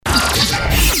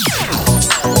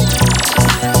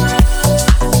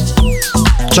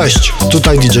Cześć,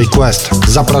 tutaj DJ Quest.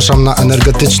 Zapraszam na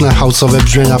energetyczne, house'owe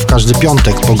brzmienia w każdy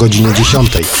piątek po godzinie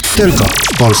 10. Tylko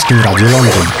w Polskim Radiu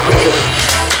Londyn.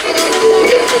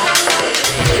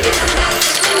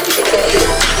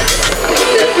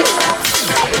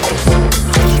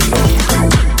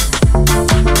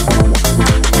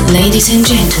 Ladies and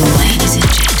gentlemen,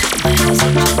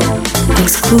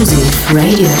 exclusive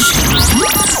radio show.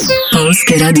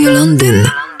 Polskie Radio Londyn.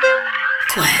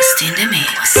 Quest in the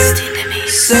mix.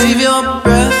 Save your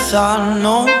breath, I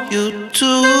know you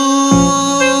too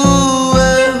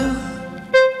well.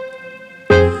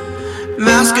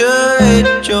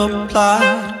 Masquerade your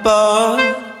plight, but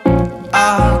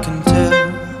I can tell.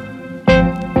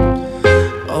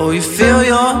 Oh, you fill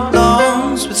your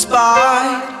lungs with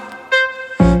spite.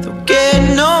 They'll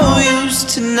get no use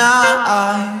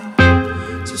tonight.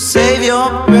 So save your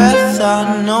breath,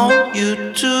 I know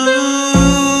you too.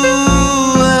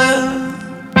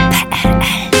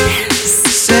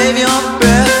 Save your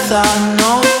breath, I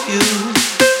know you.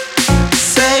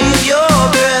 Save your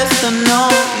breath, I know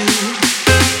you.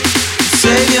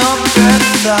 Save your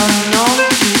breath, I know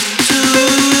you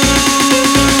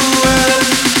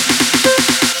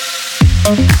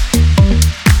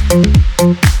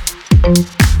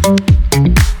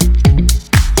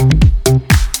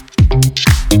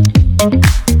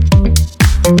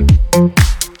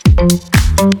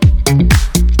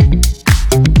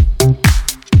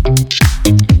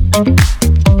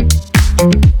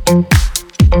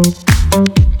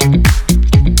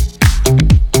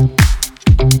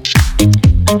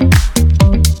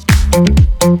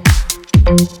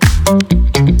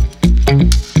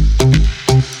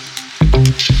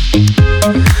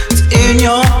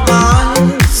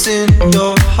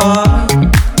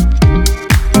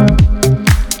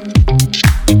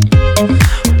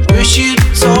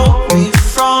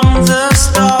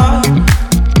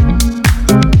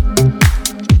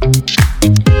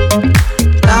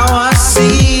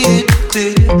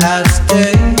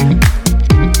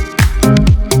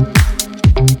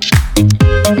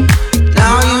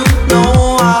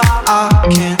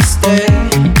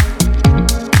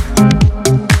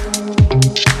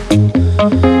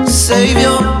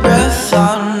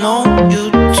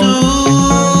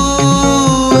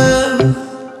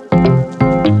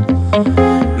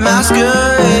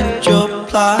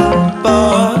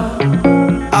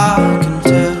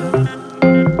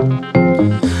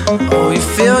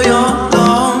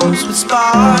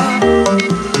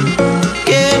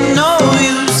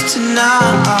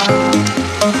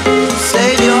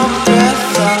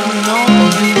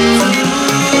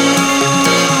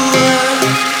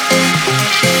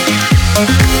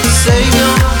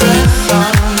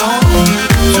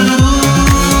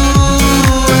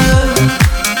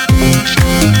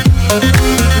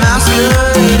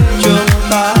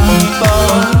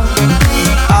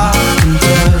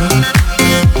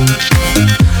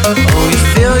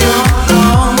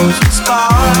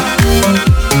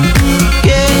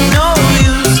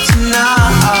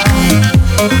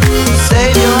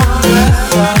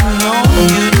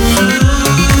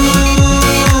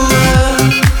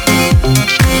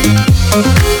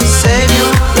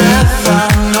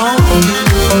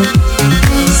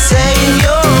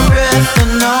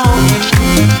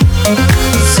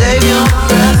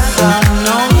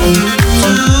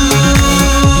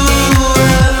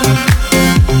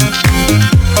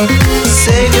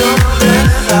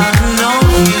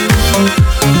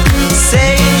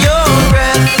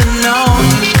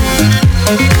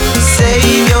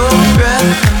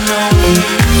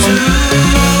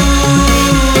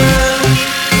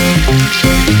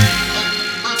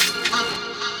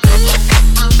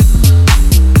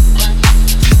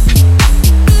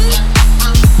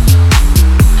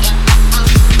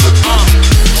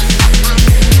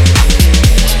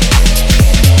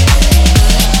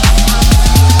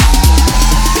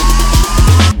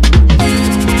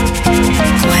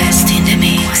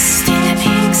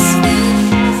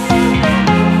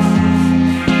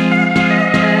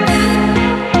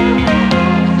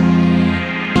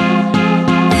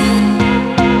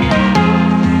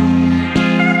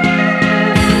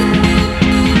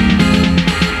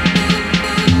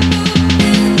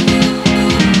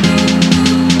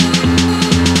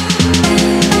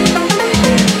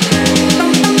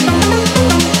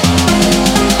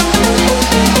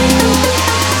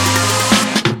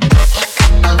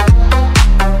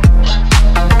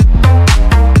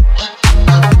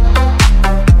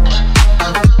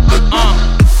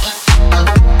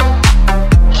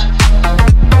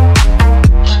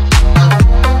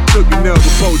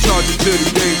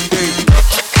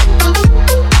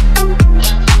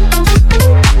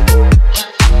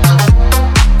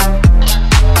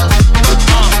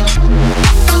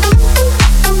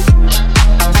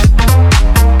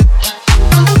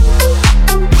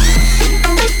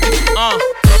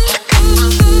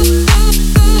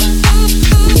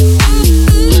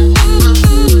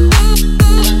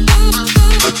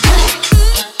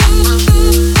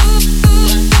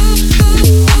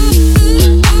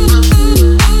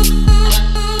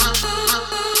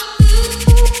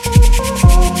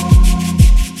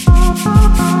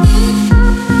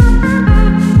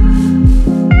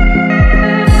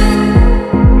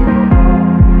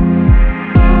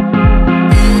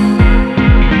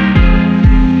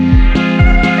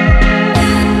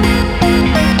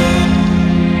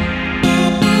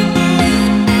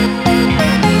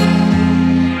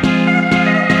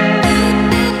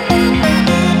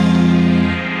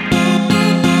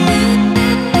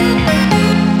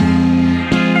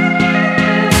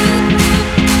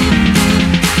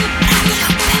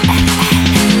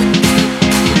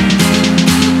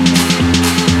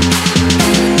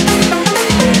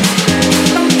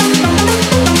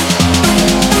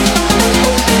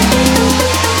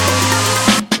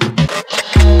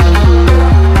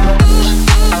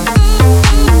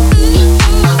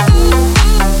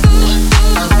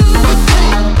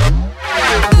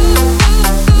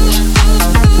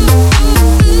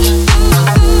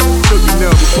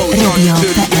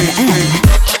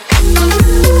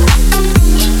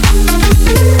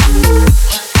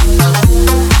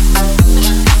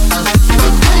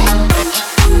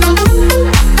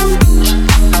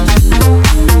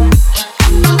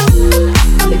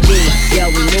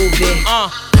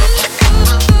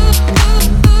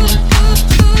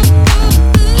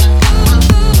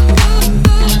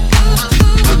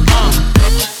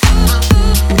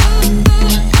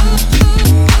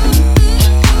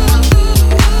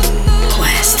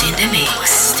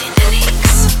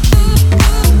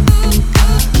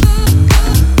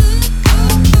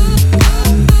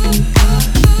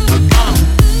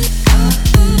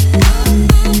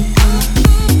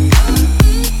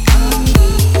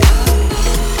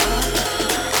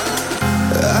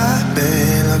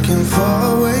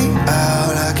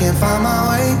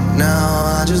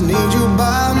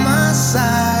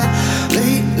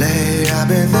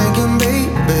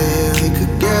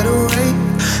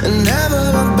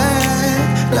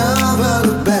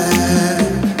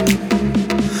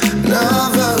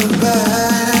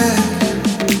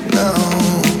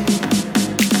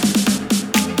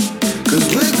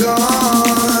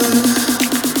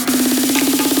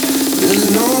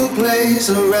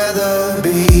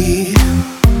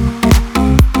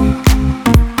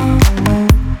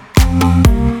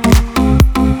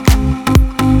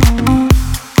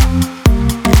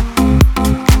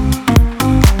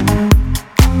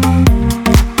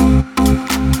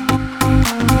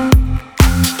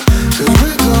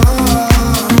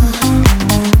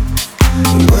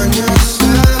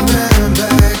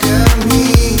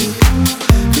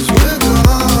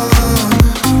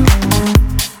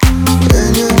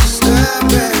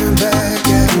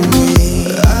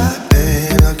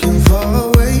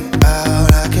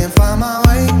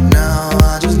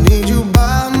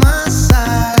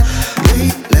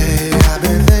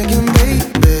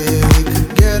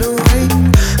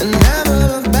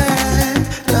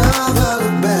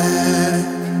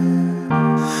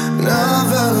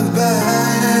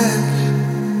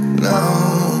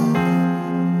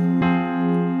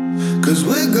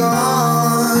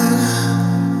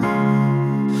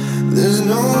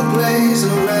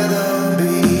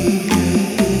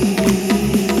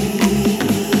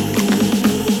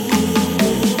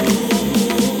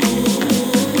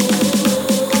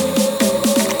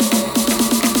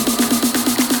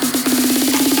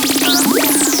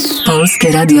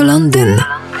Polskie Radio Londyn.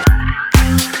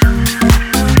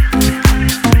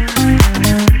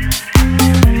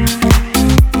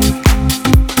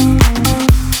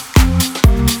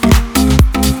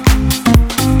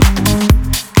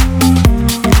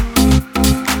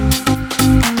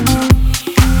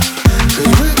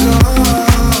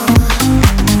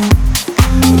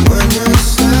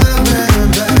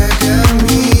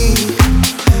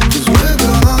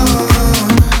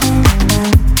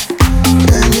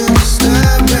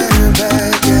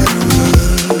 Back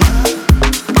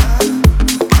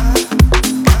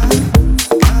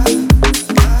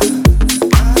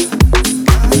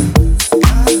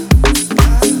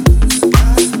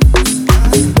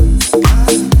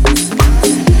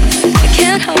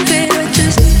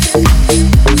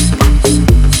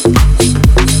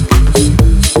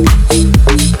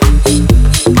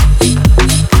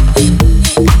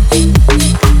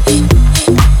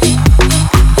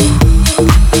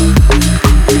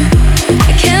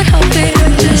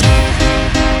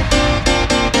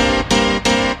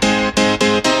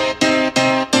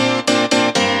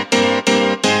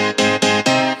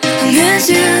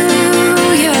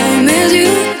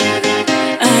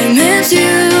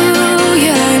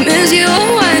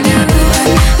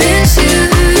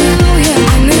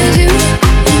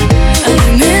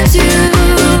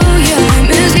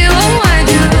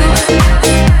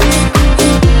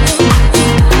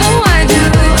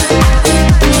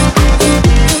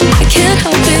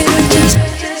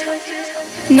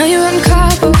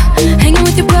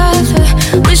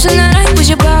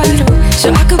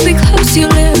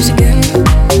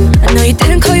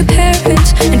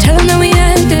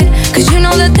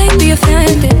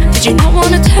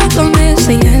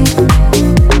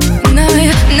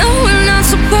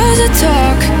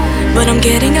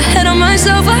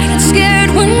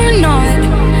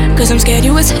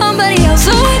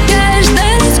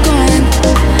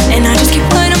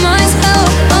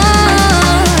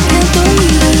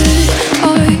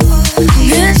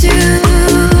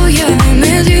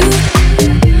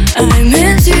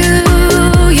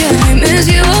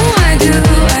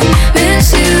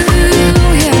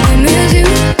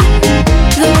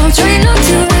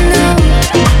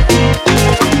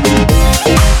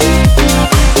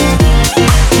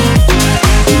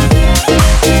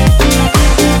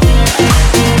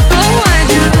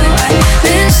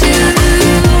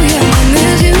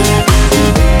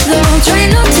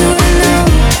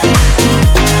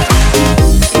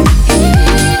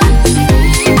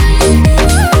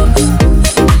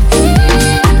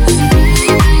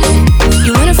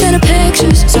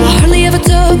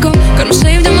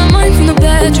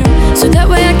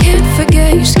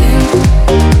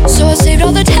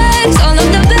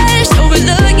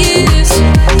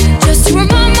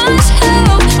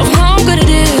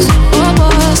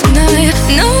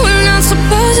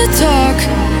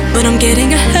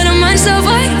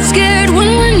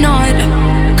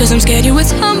Cause I'm scared you're with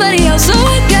somebody else, so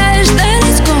I guess that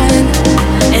it's gone.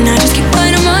 And I just keep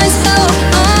lying to myself.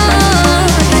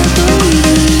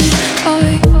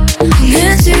 I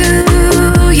miss you,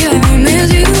 yeah, I miss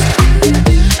you.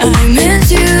 I miss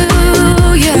you,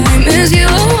 yeah, I miss you.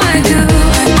 Oh, I do.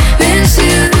 I miss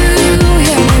you,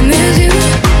 yeah, I miss you.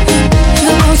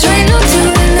 Though I'll try not to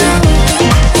now.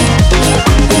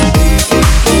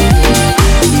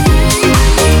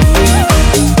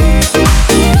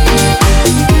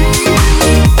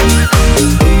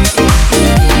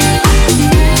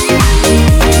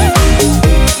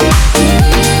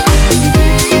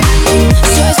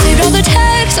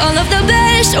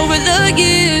 Over the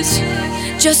years,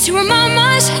 just to remind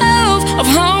myself of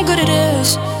how good it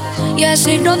is. Yeah, I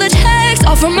saved all the texts,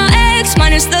 all from my ex,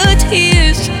 minus the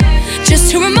tears. Just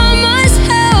to remind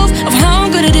myself of how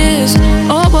good it is.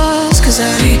 Oh, it was, cause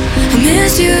I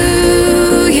miss you,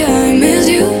 yeah, I miss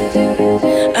you.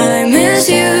 I miss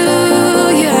you,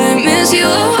 yeah, I miss you.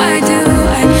 Oh, I do,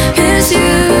 I miss you,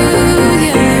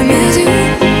 yeah, I miss you.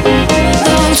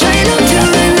 Though I'm trying not to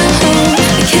in the home,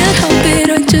 I can't help it,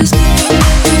 I just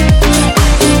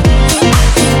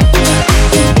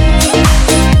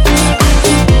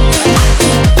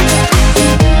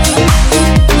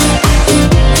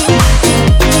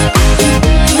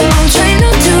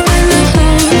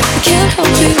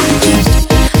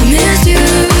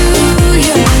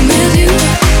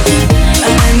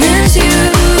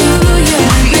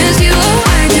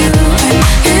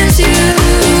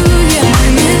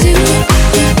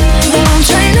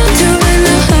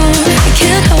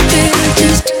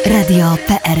Radio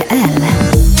PRL.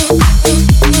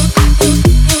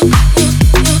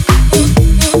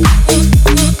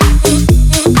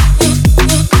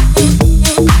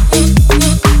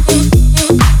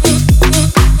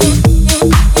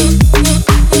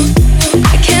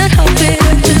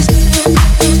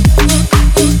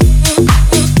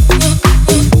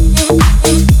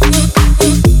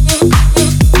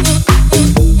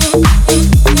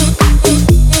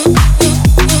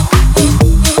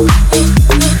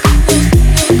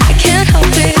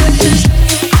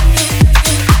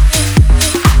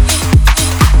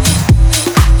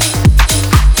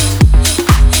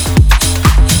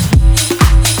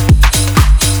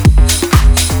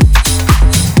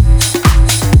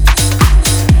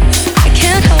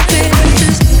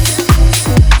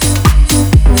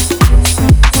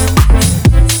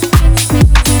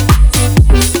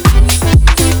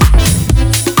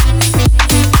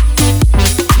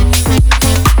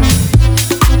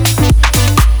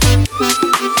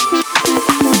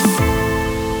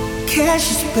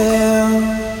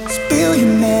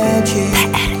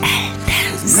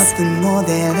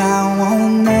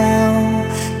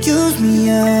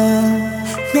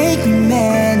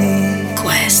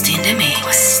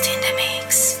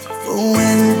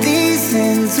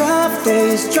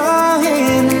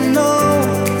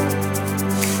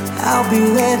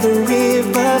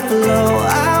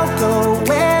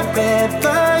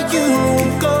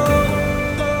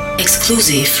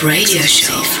 Exclusive radio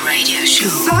show.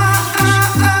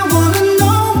 I wanna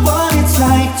know what it's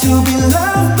like to be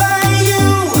loved by you.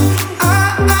 I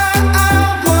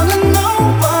wanna know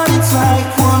what it's like.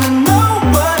 Wanna know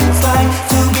what it's like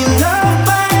to be loved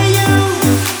by you.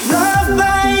 Loved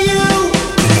by you.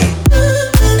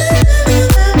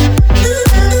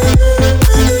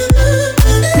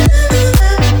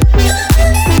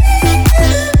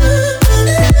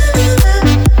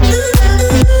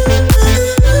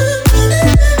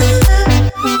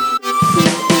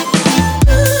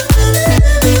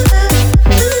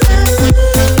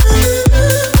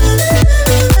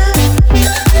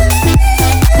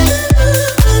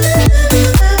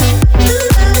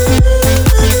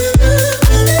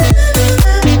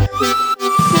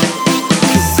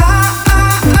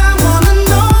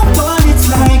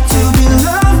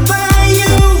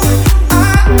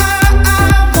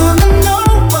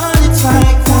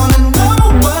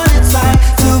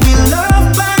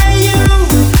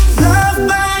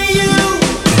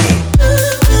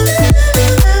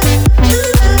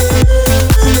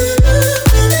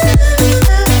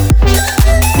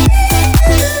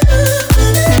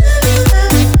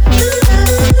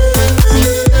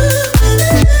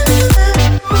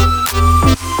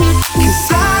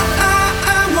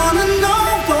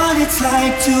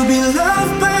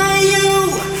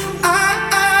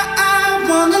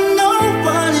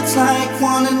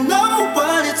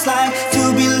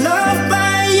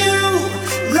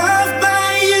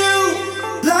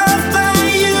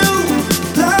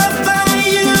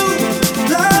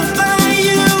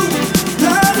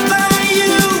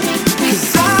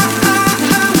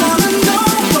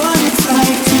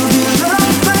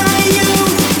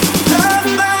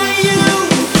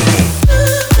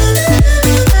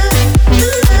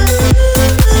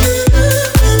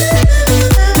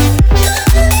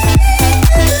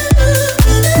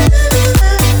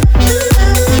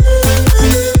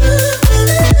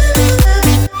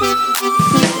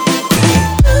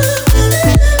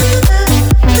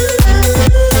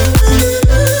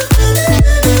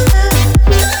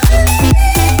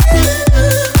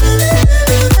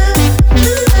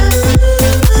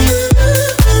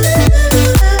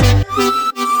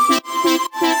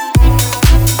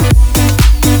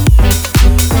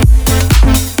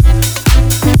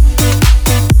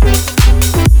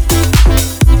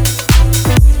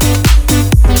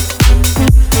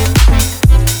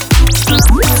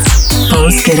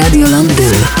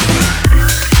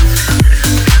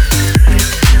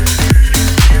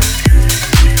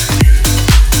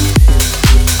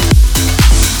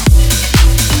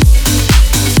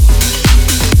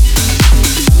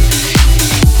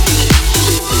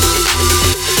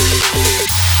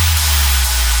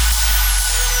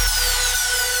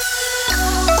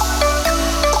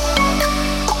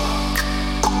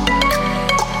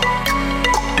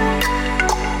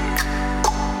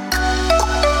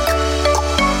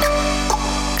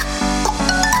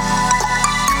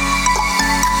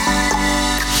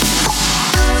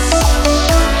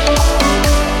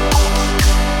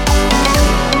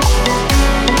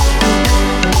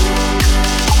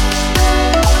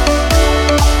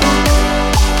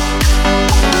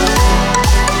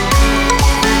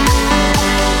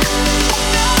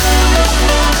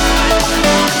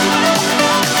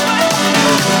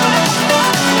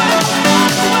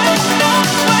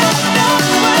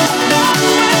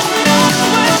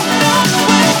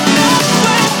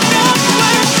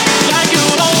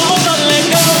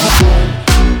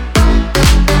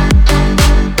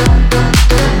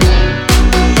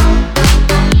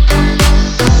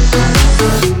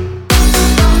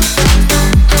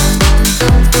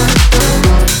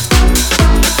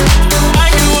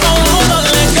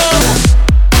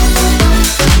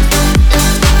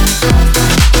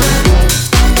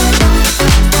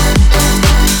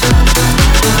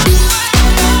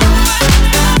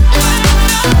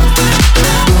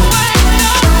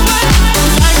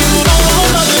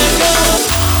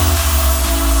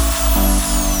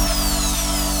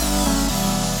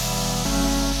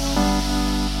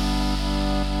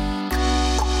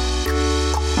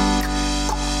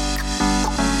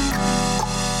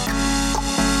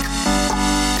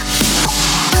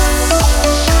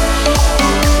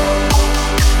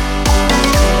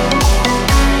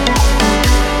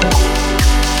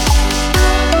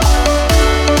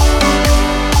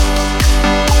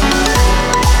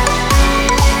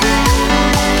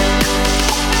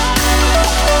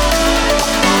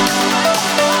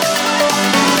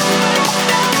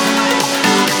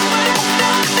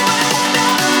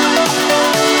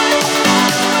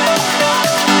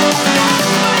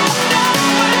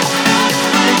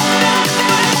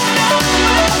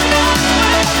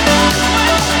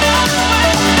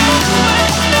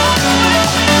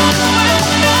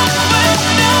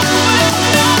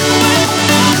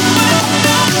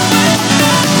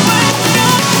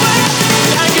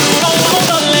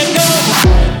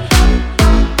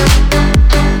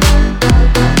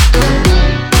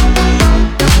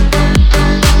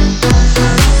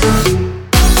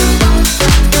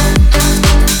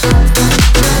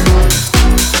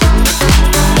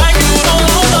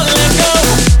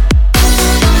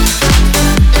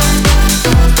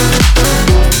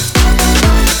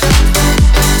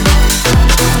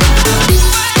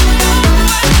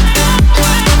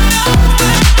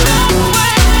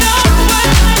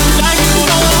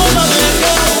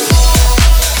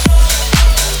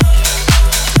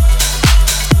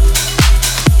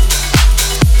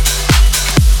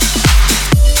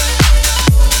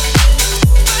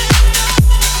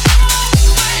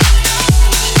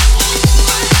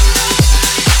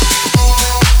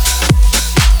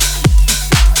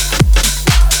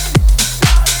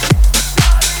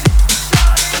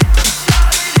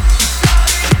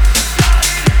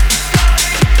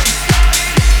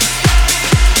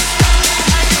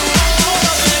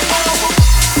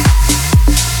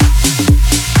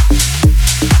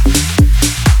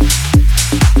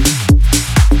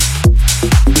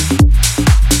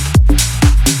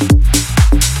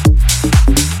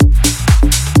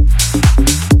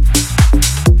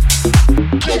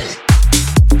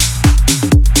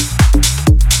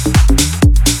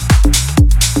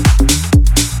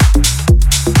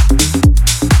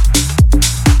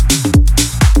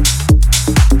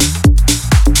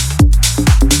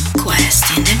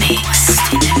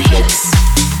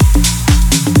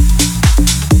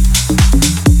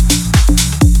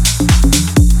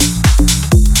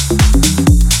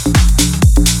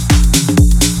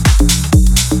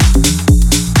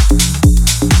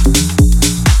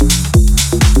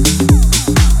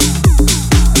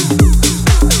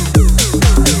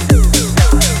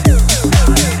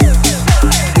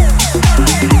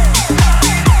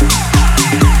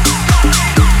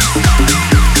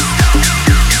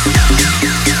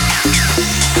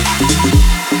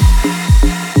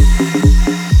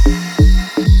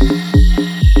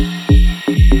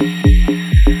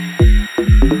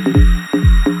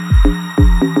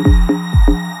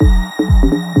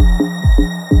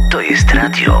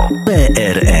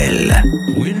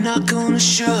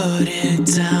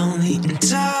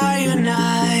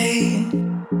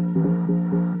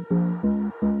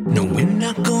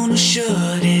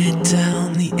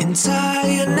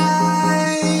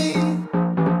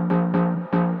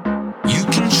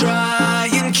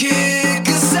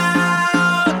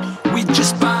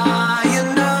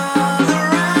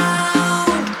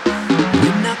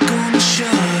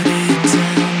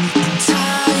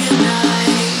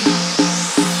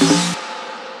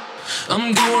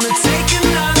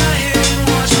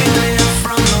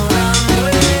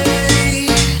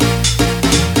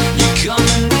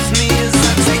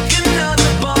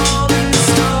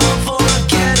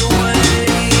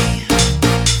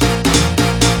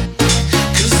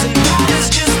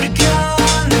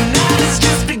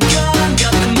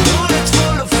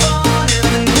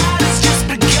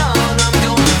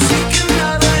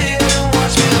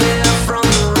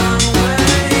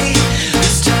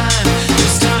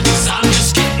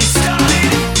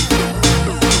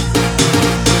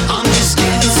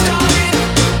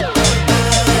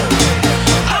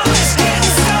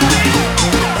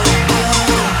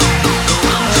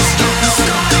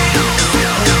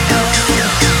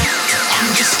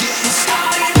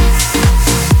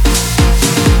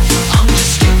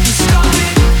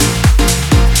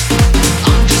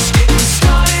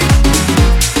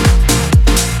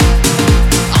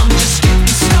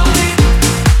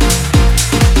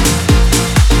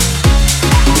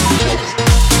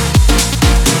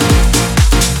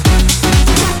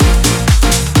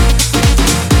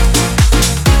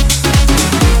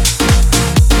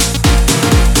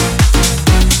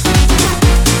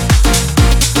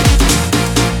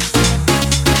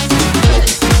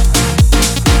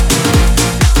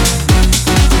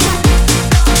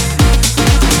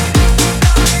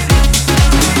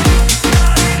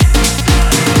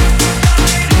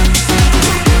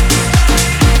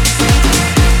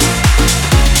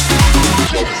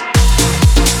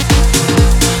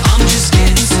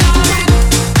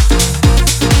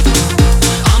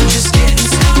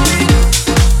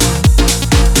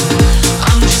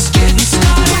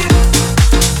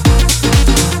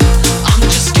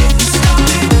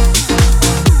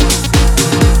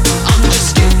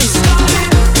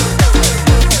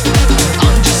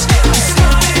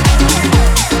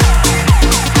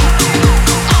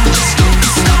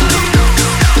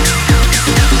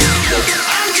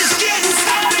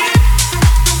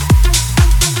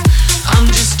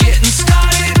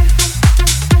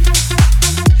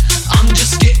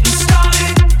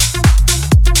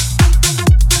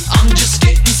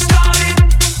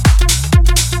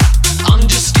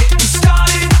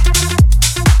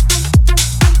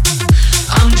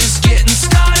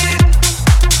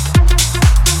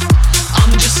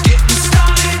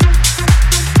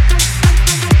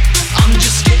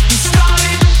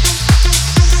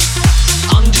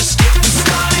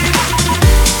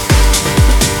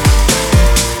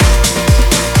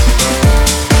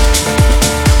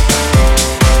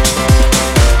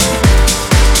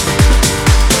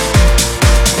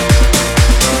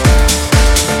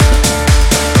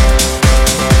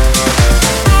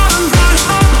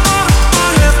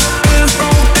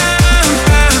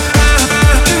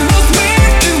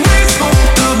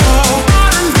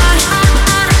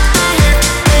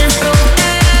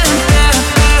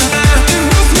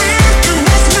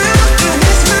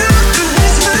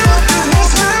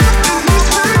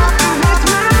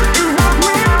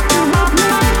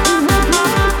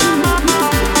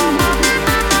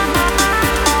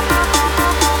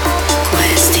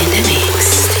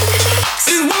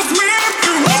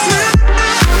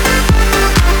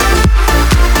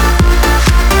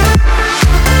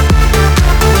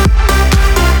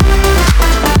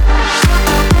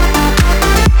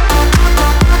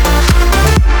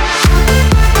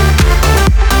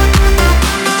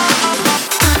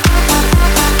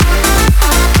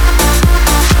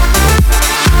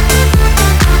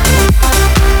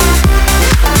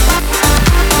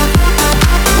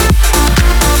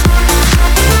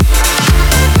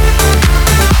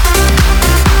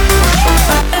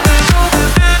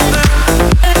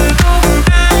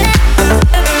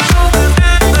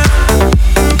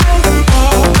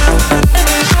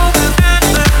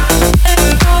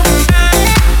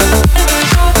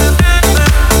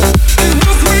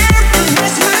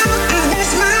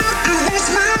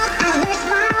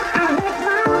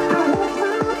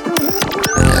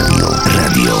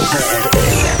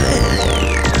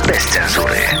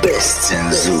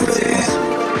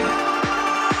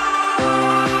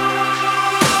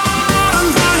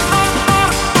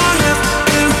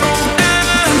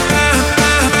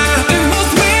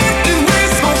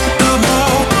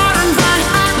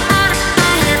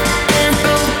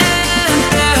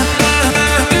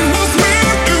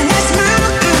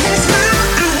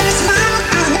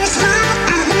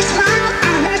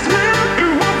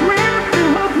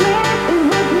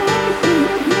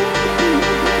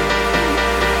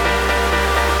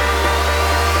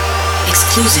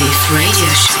 exclusive radio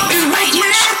show.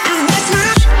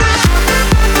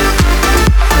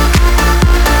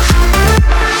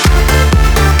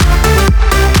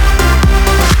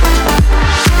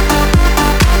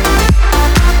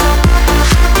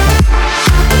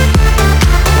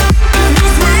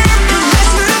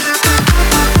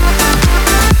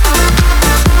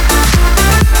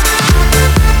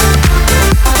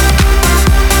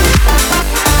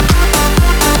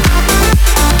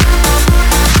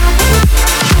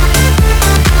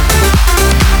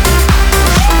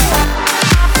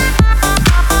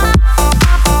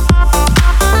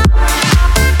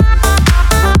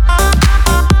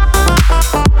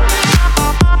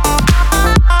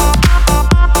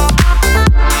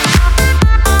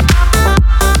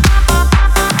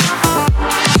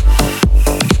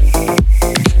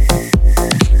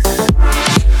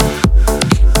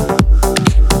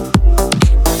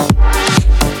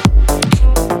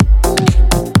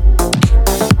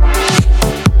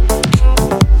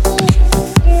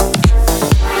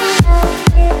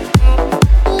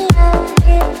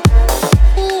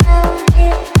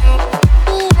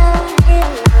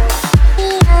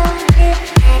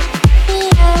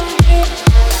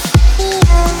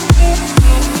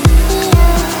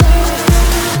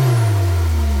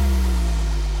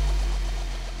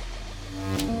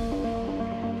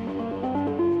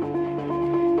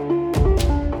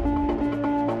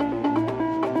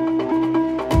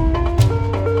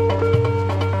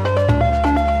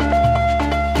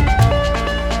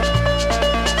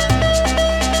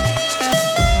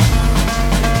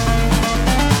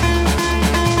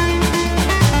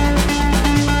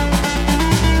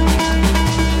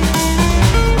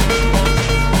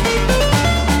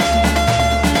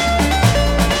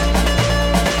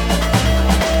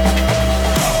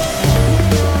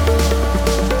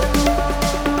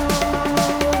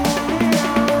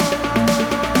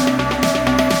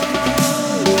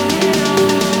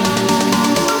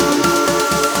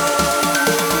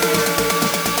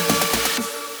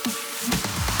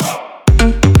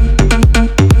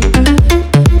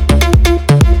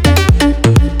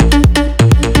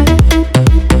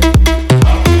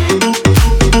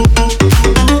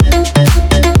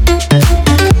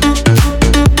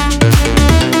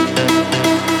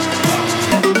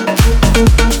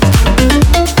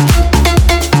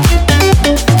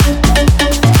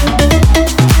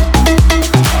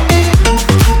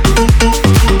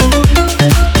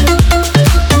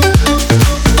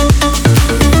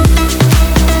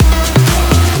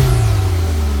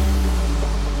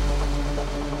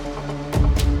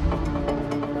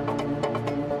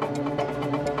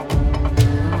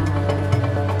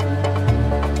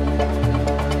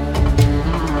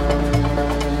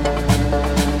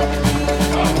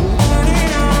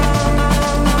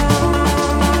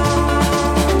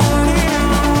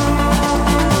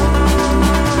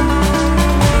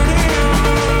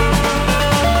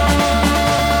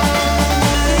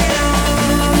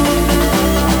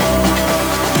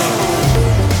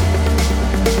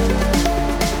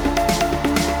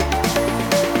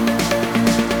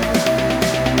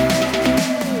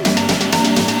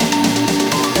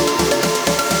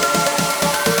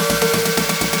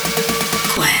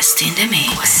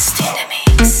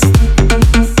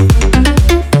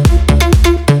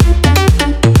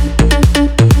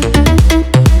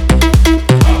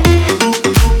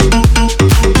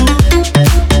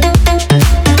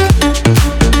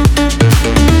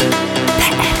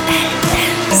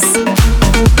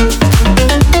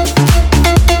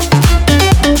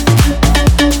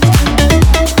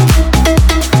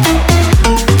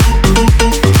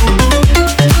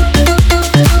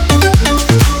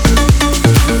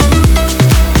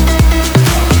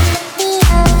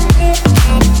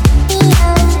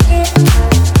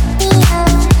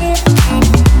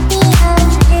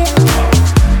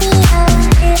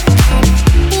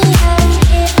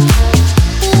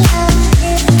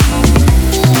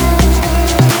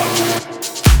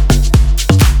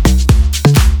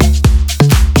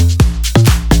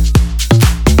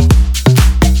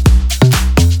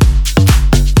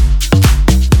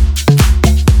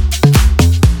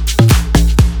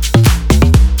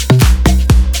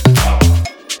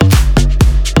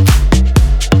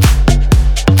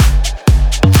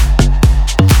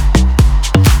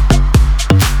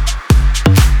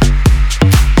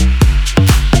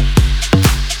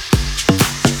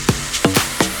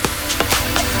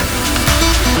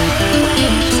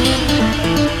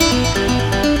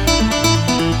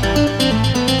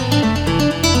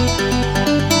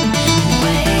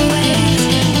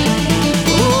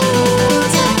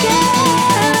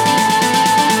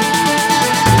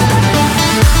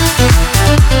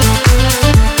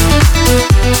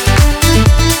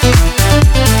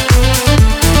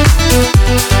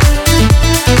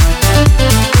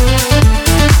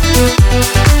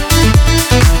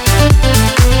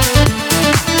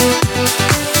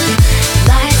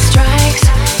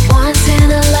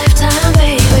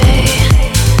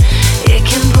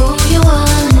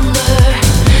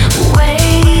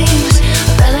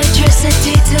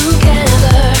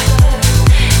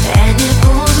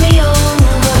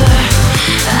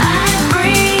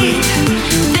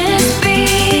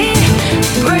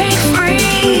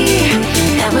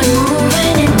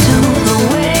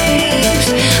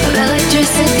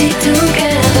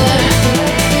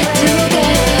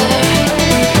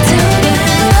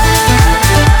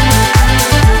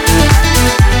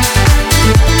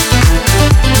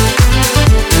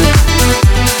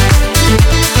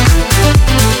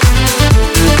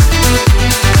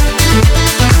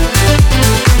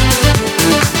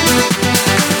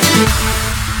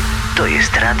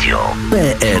 Radio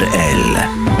PRL.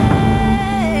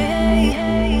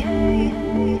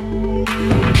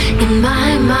 In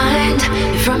my mind,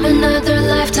 from another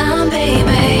lifetime,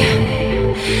 baby,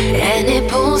 and it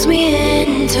pulls me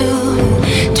into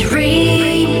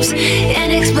dreams,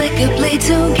 inexplicably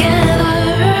together,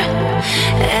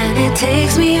 and it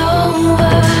takes me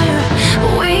over.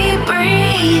 We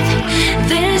breathe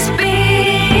this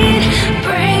beat,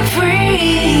 break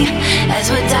free as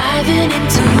we're diving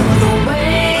into the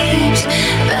waves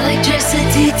of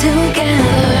electricity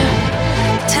together,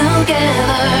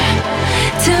 together,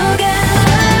 together.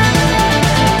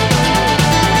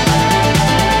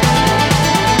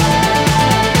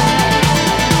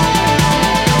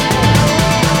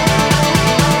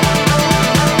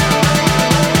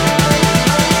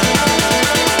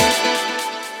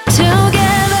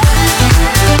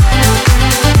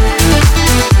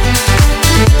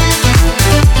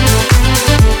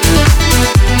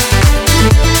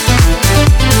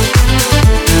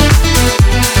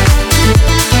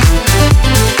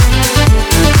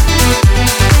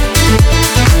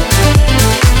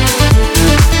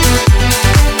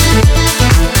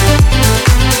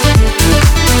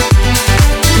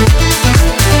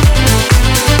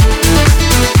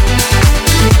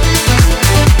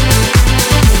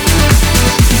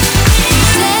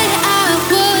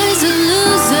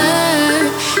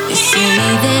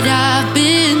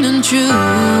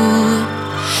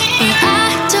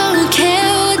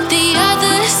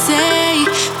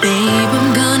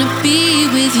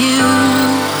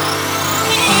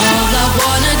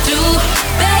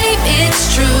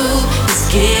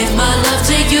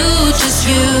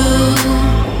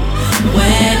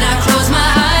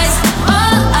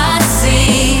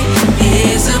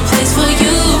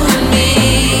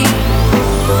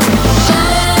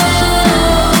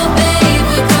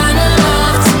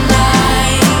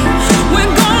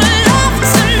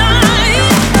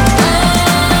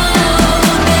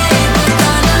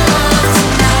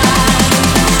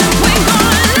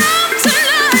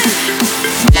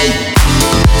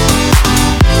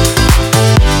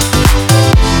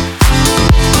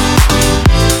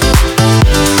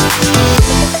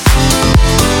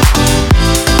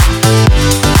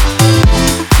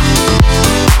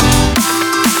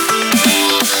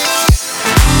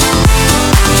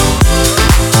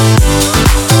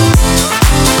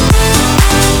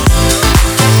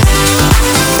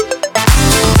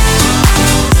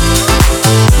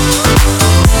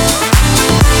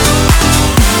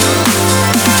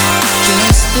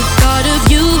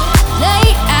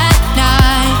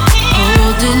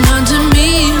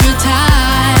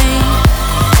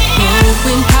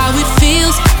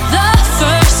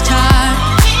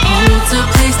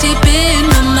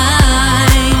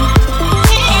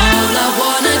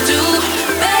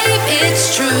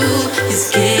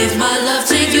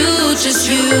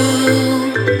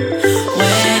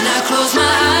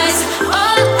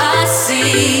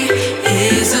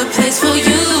 Is a place for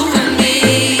you and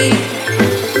me.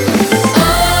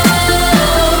 Oh,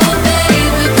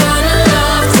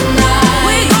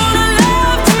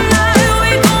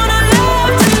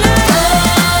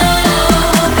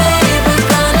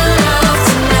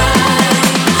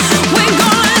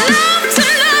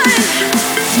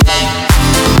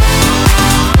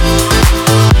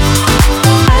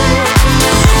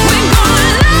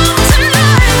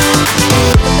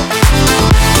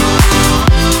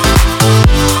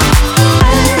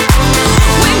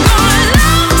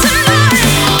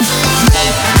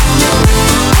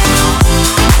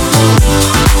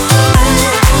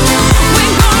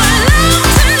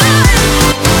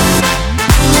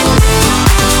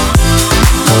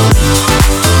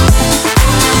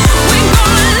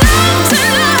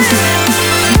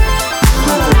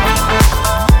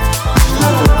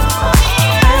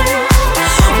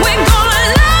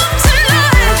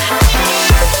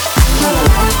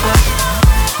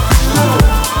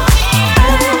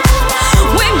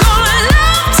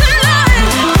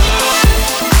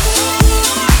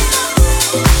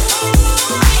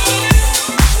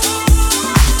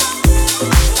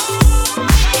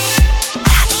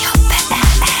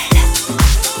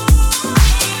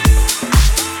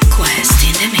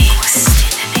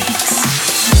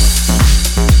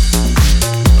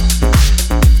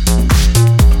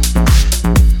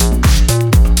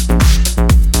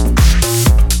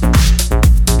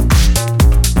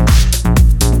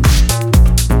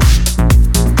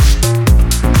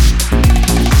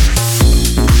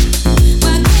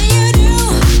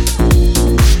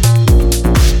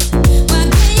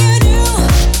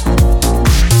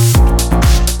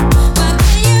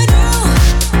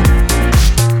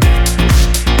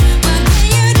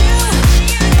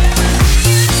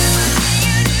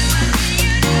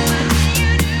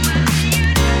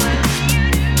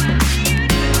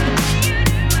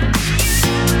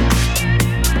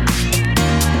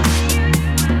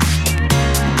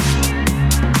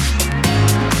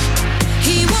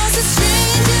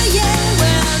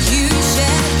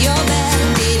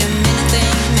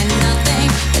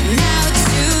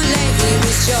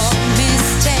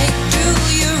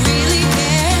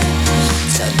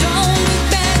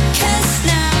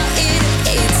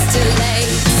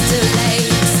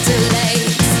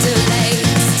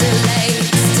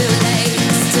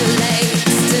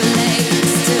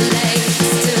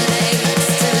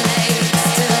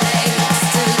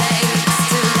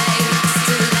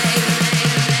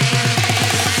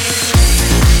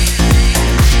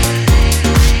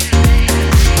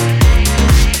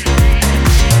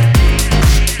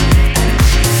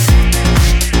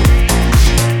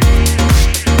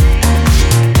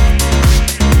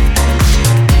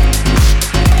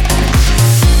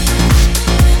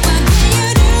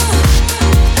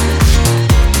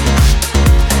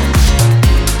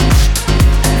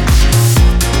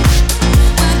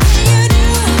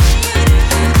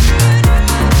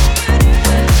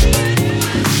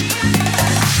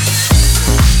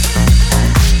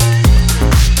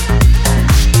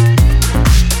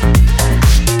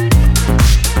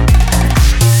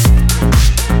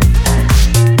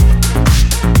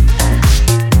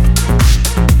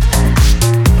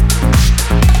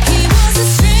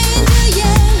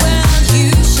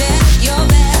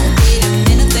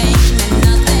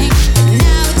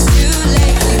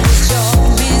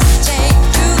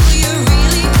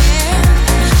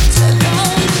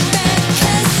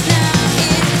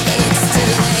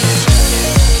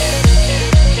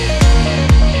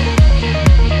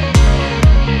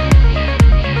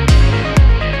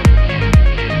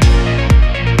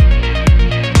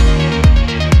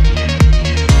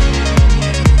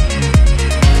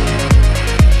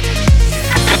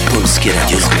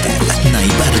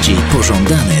 najbardziej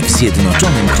pożądane w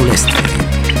Zjednoczonym Królestwie.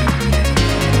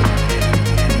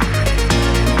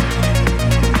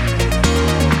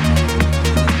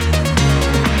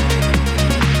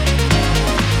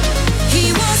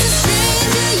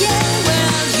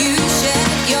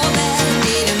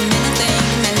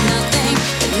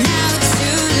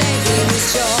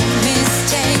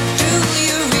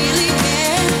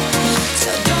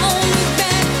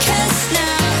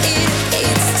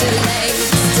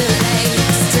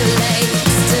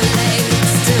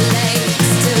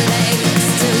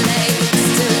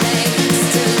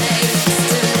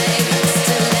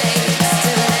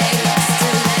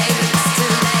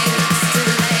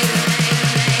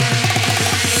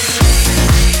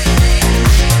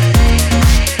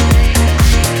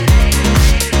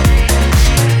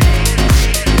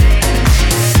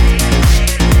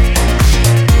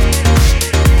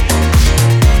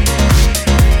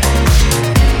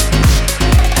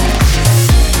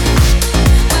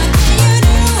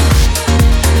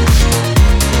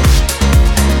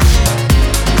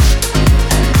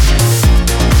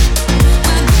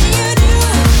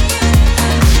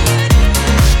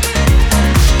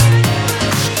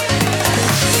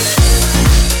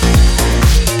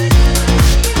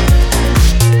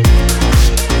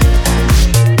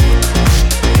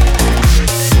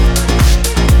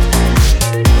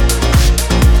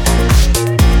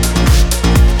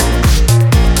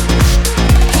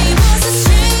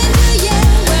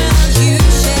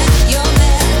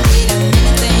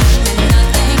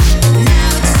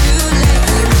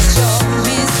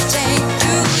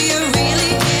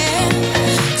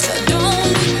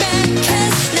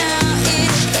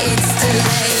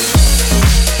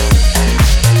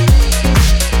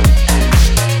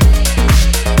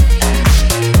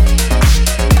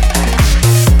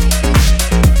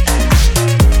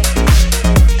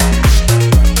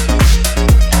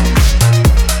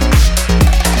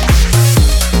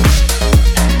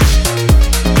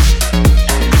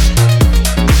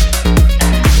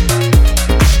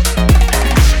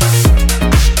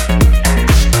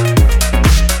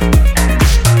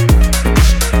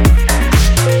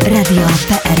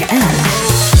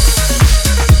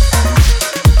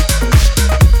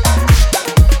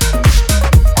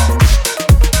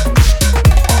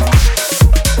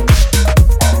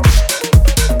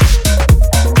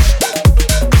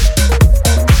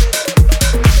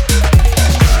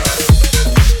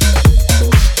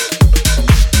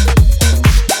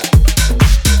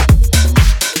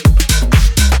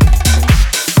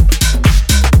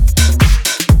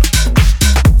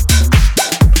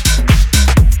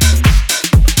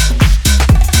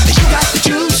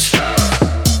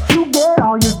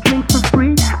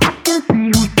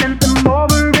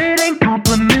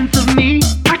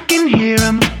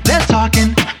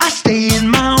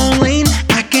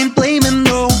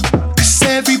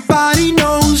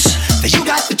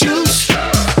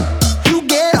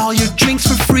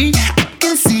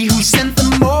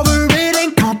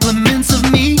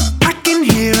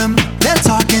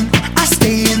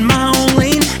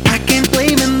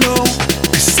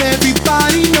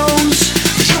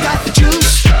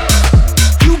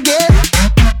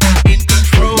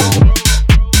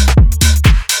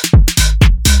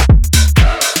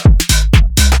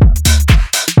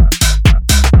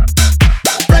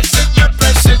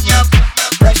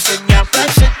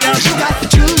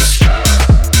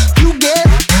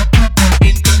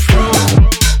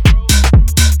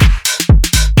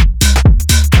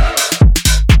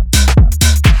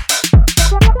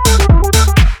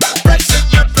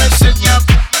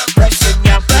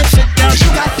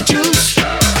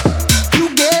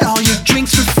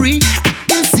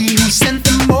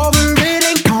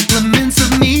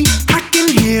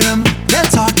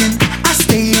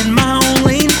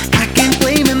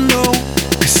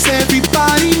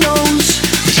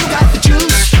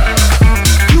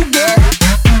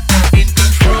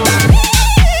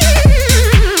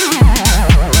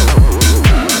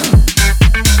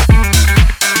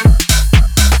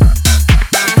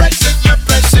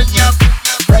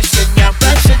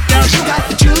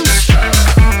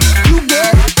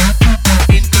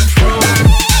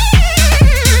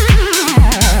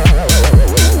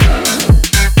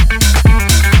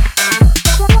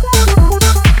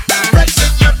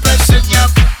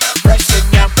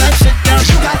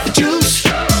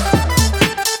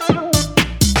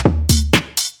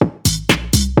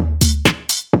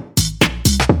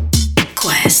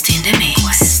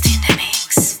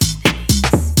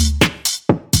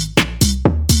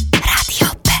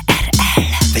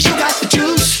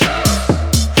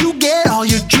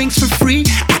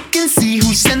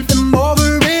 sent them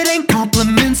over, it ain't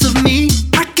compliments of me.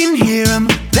 I can hear them,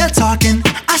 they're talking,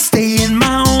 I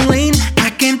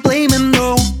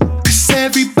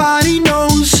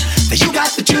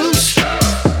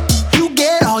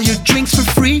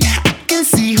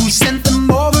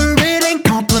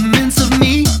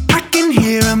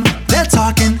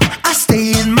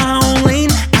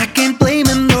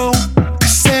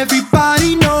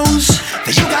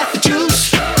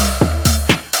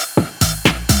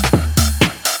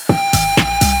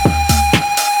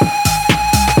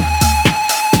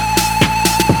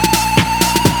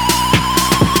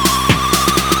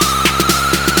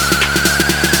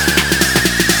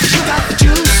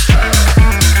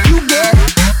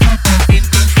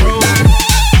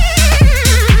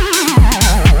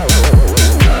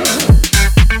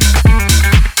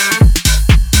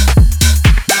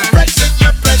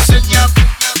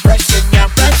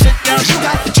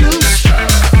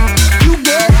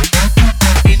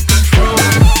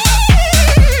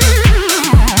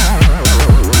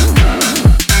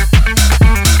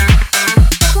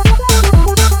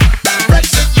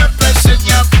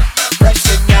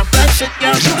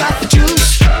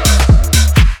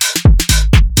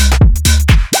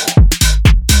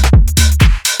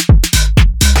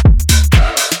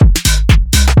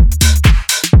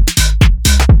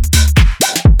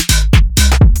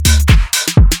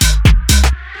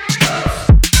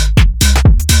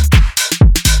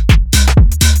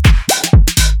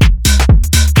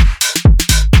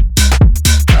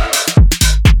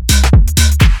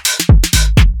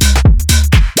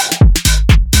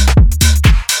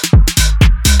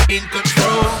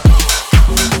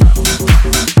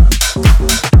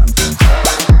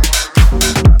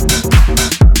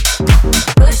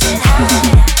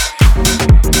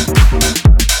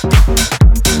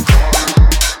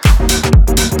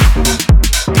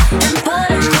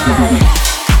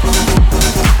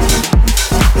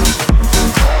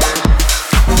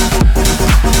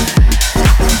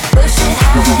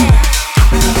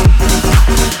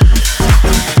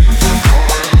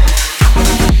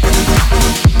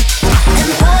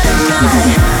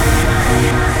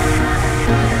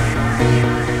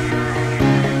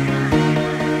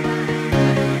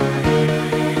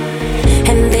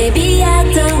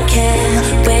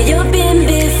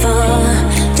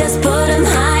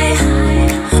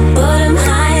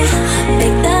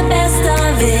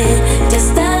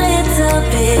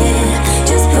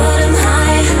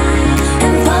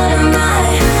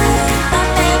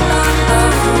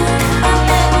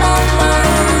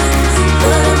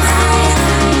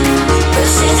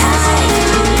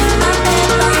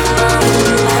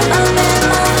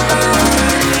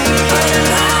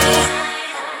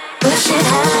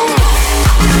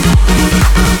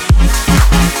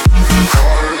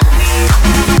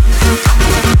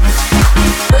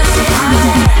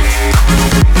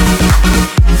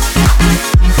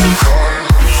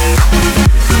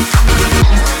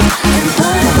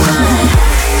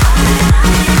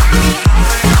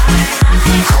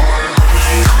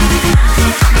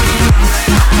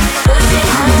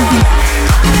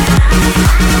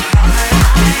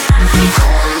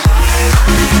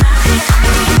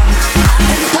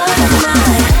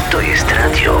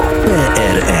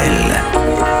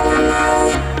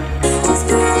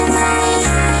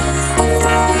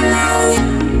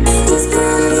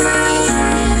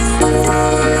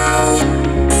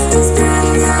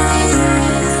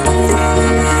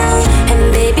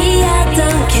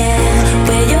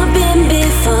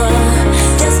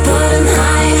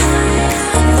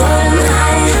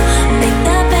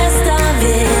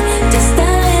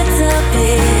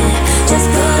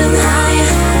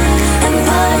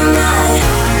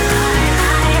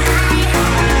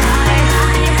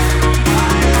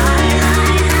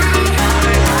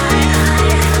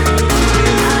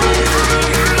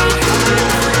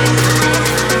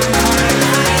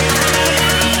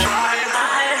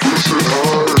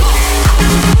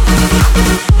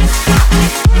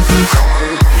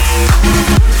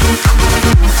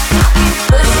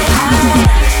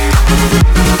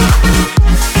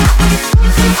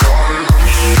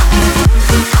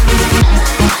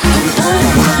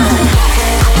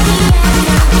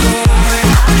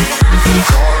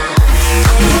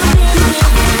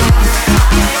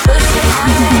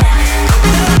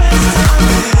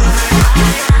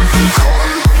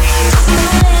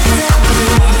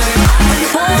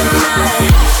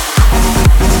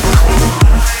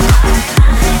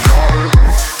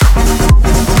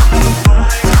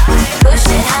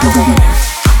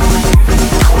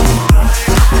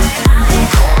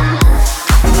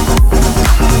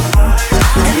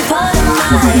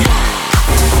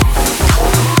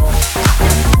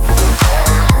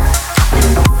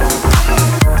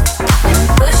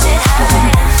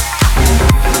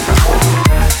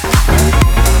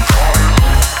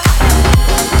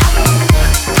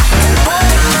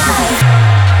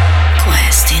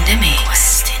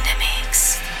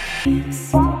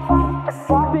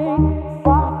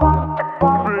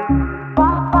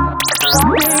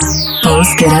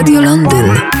Polskie Radio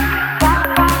Londyn.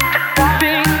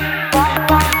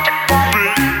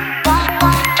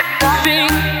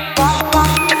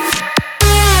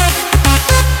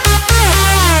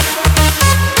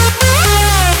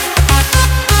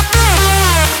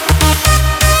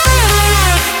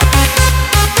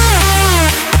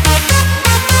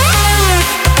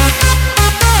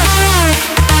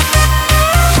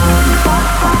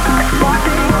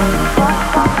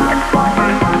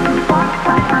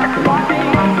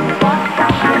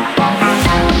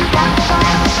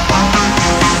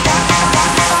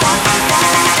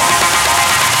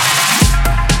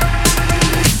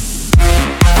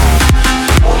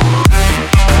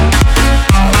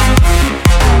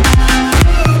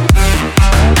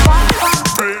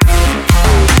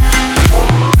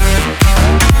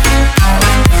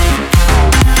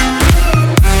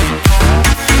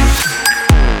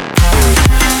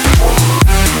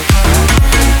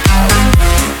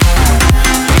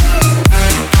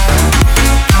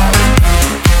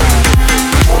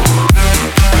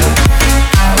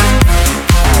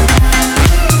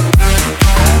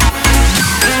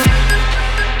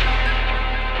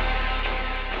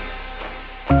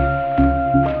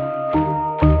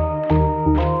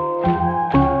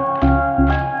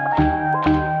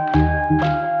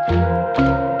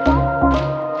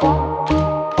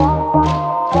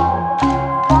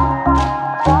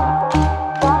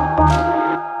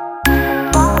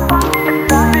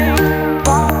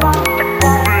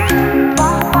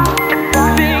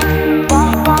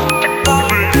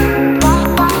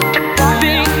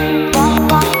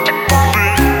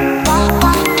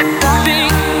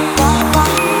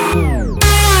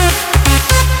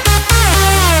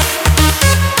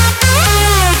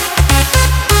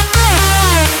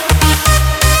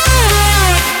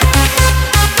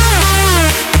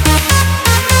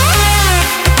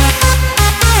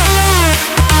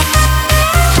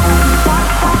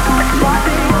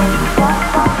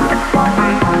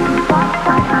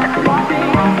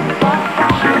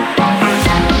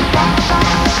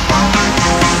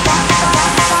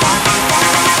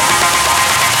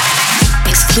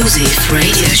 Exclusive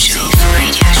radio show.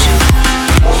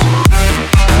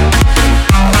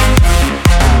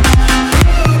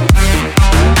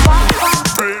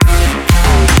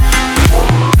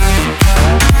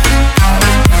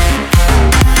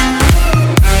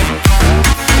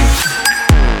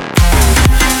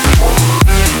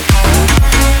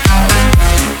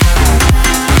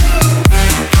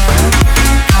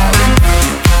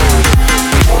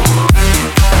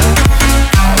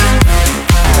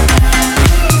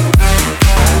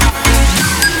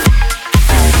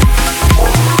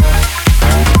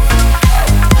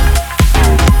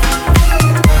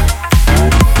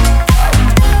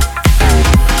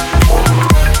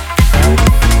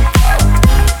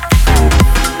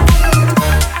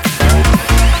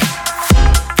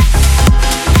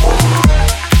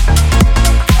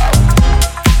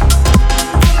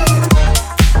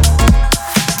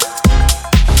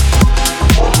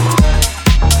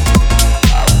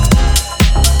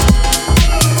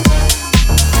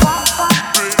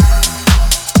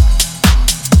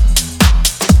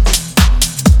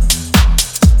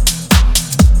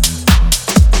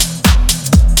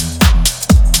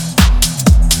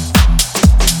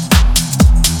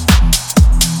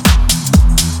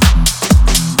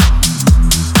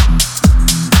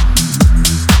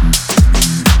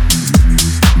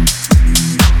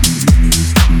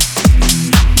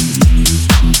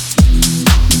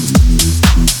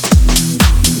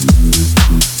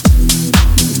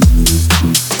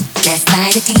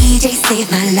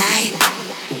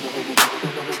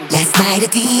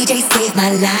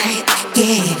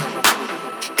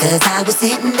 I was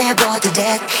sitting there bored to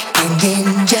death, and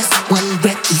in just one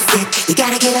breath he said, you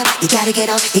gotta get up, you gotta get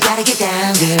off, you gotta get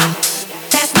down, girl.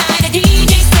 Last night a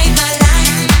DJ saved my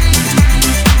life.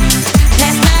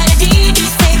 Last night a DJ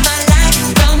saved my life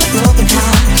from a broken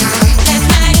heart. Last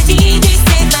night a DJ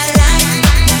saved my life.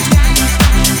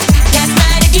 Last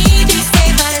night a DJ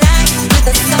saved my life with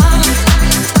a song.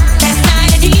 Last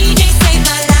night a DJ saved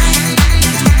my life.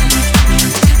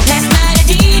 Last night a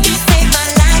DJ saved my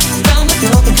life from a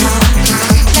broken heart.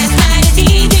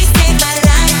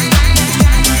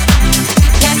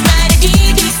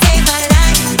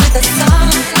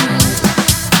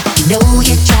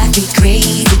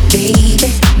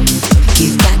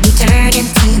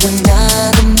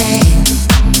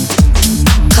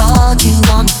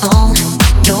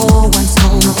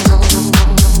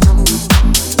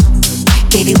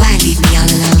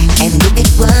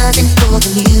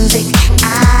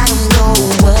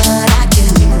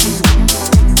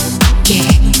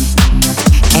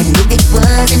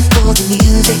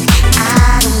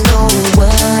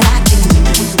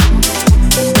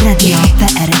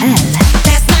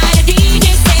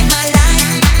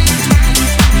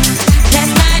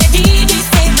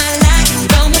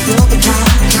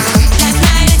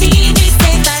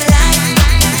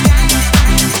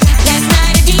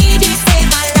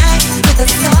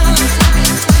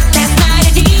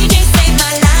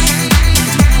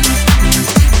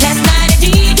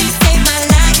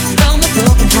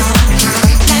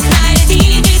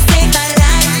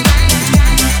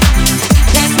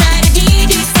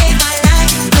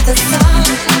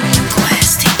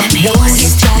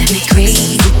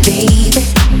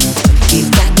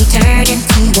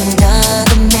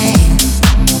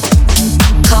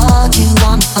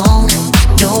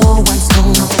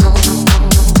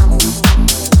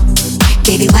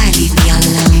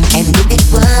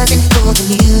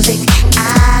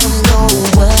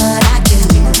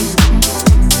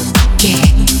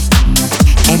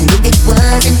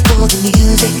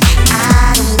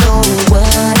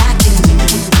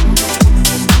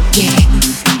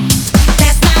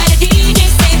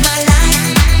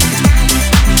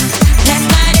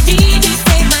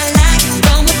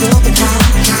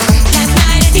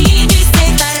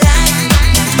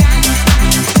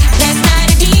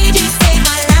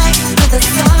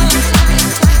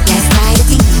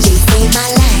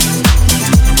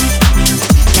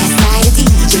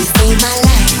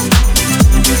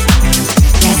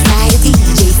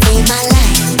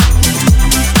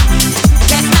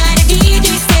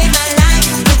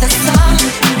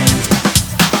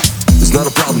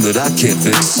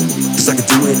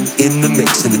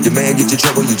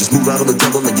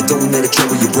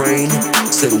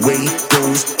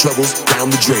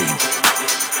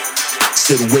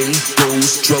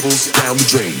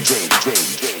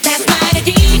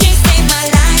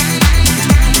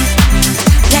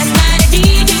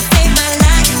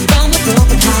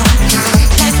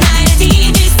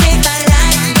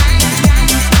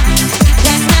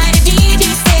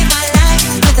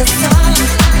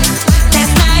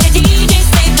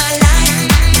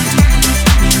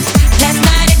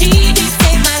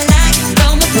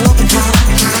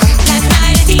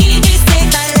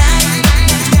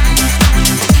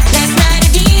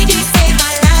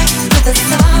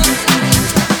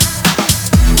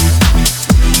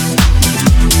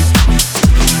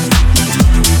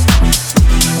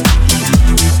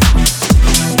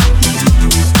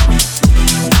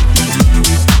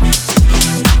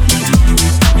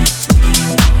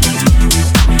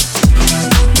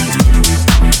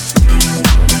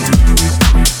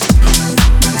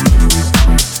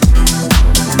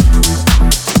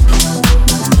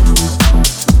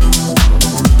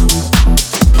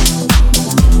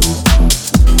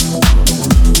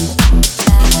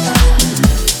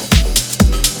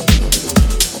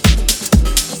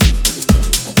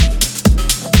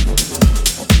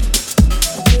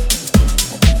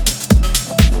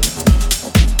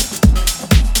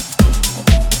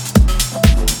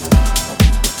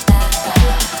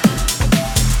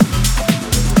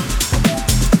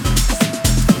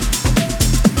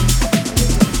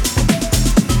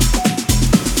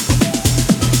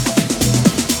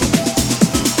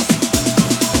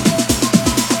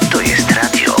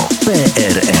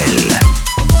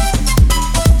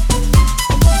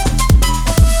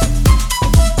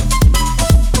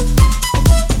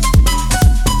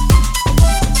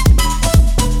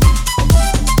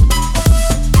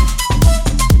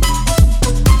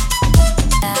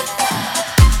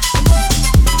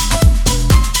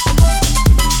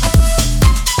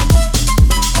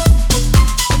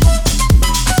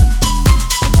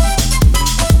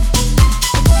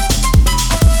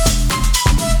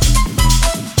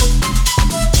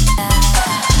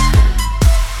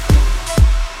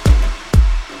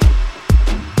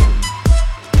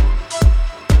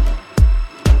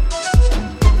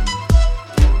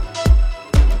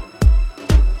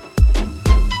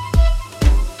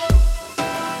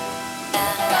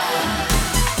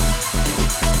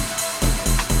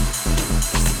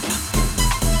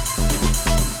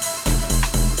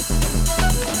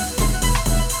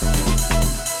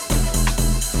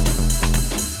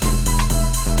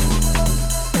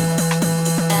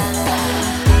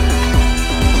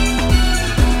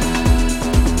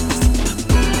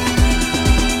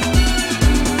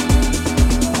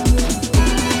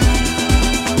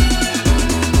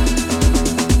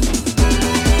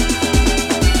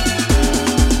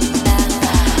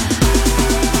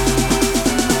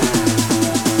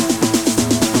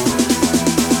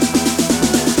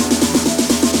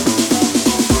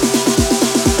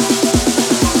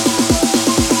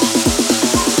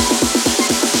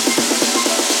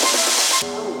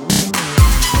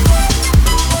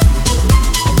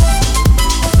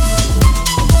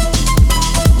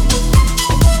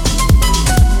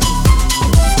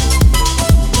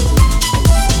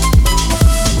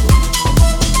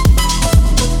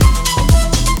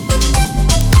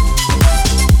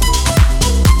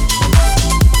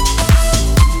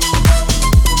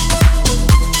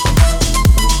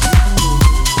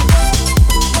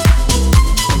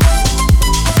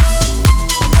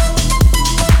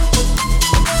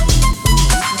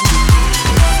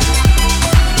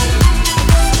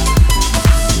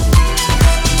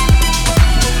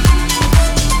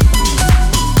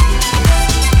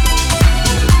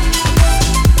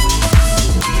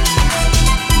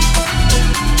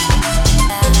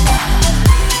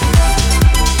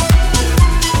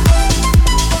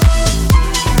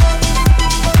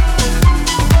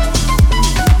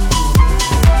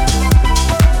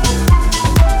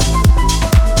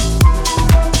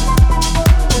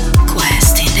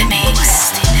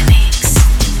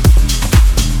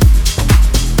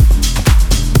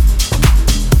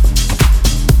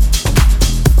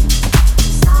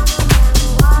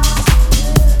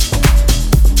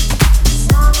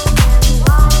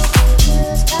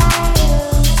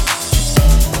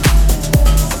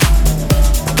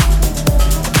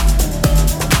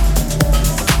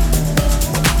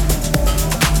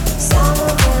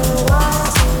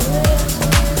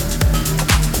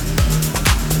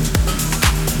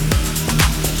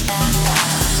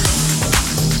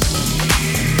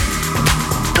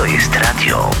 Quest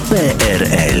Radio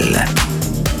PRL.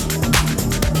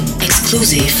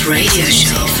 Exclusive radio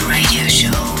show.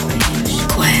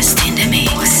 Quest in the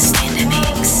mix.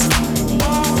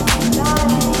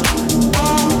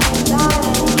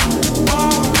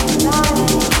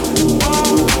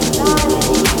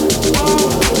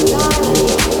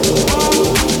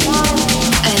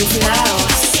 And now,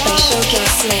 special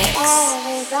guest mix.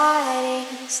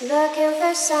 Everybody's looking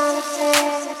for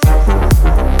something.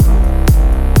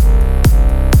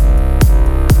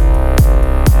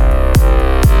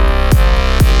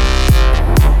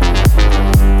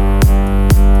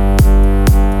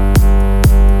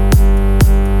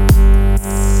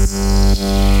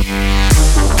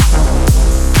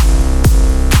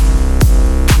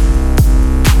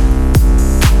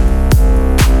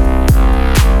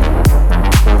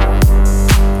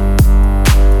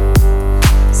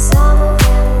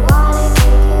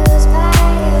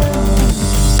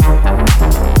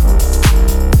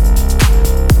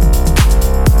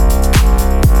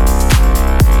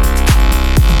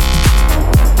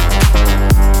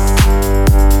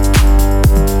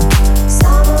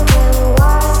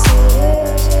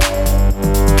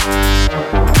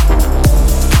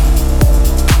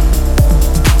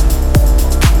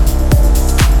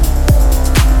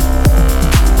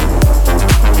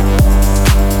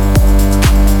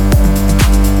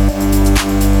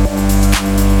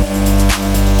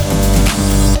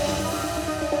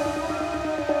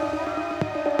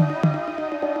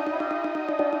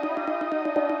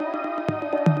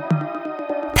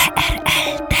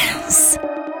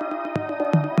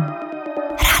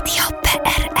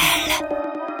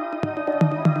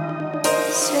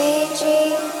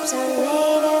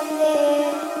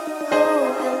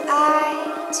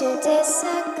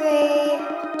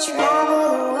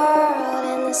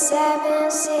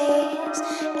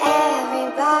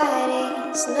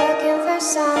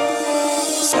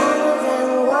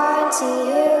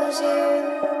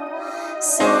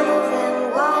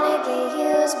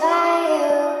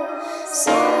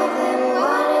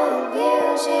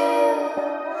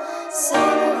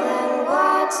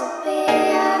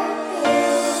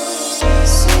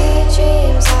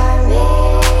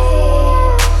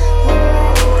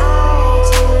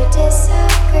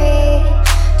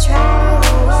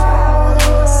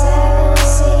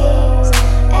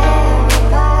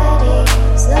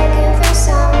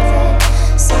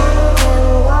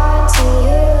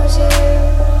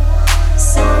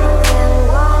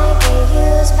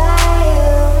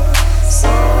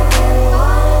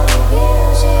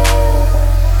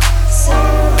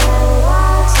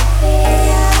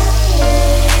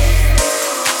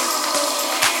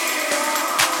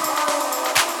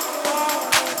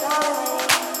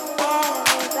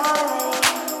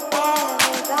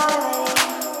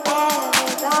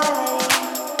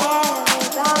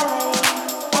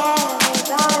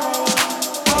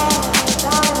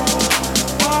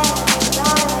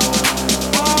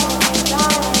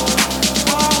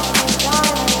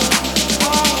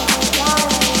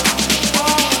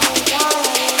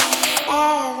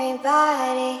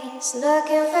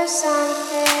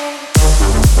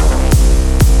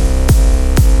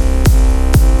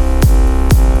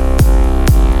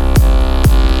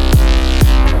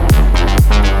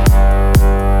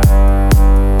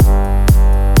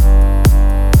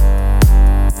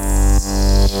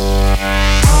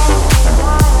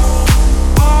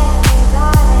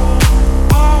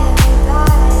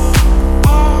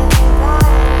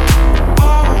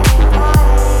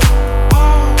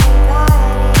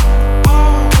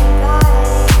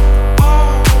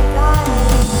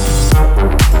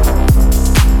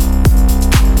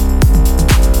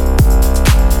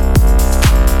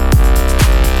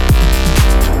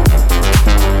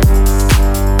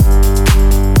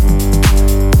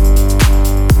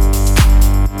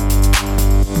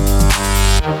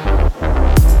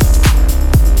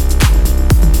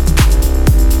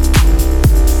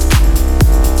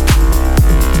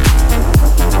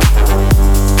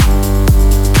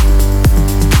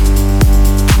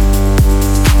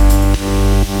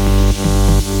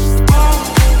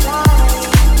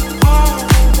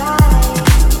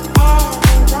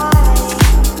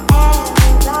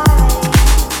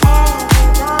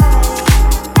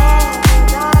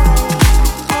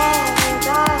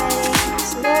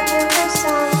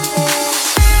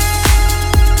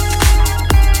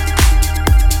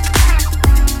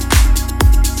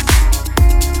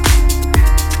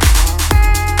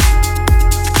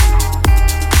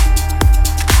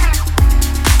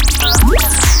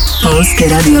 Polskie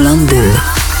Radio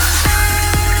Londyn.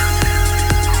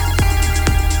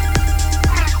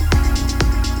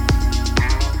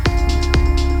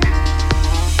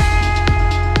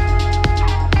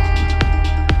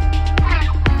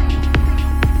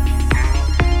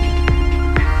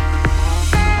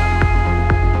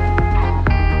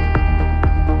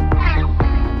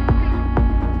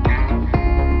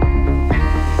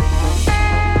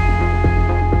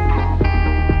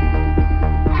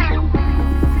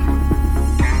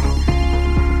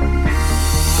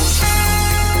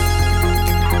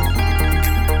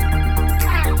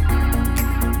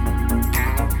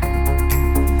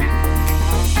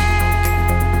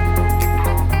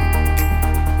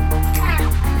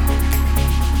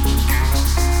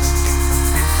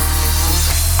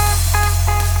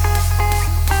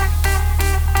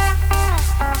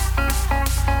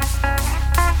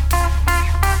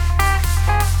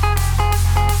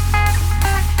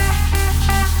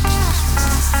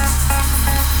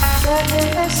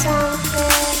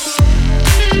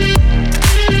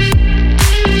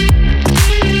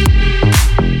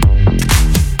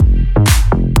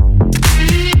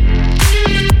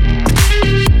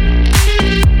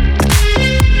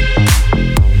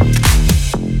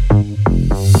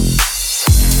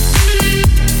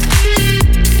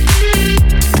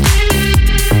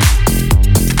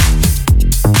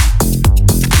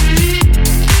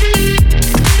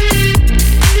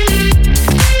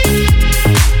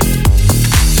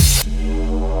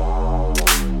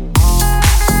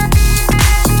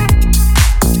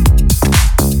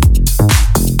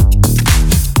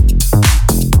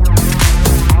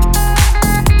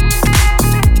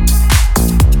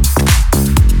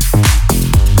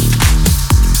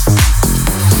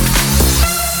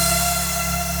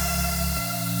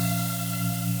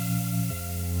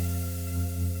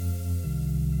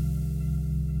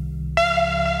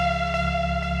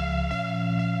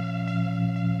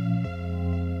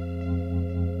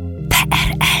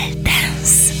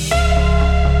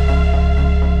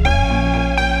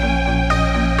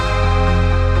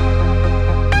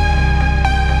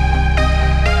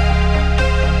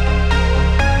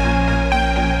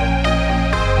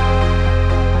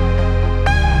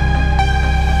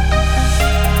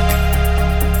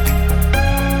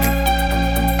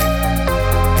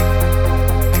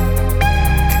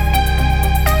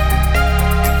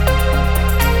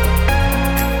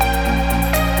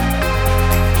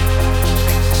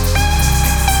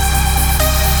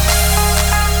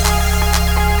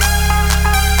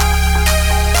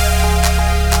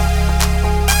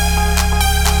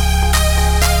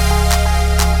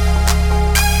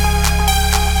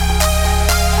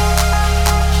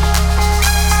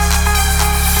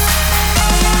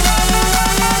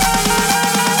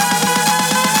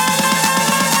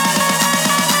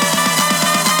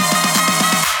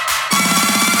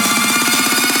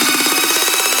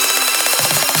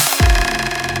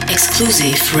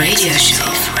 exclusive radio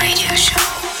show.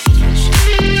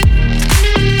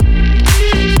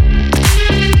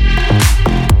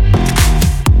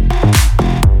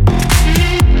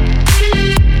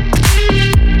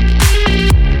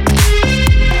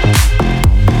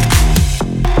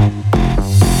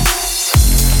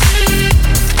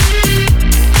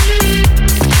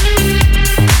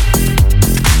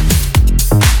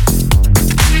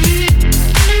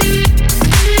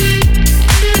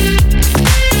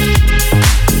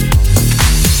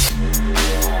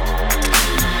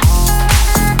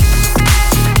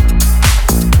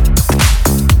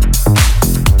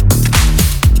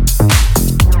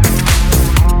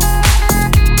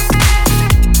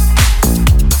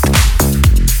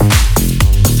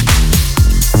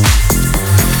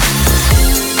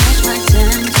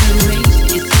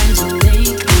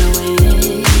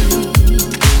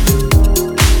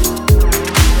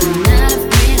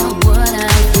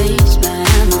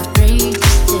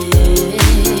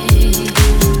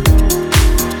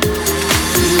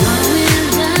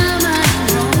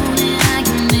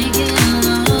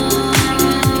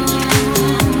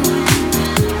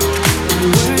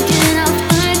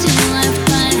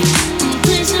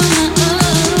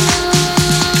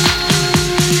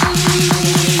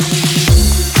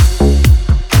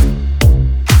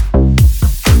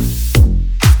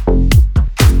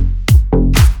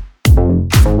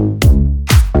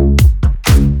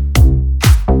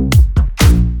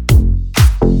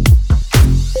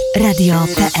 Radio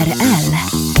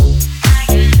PRL.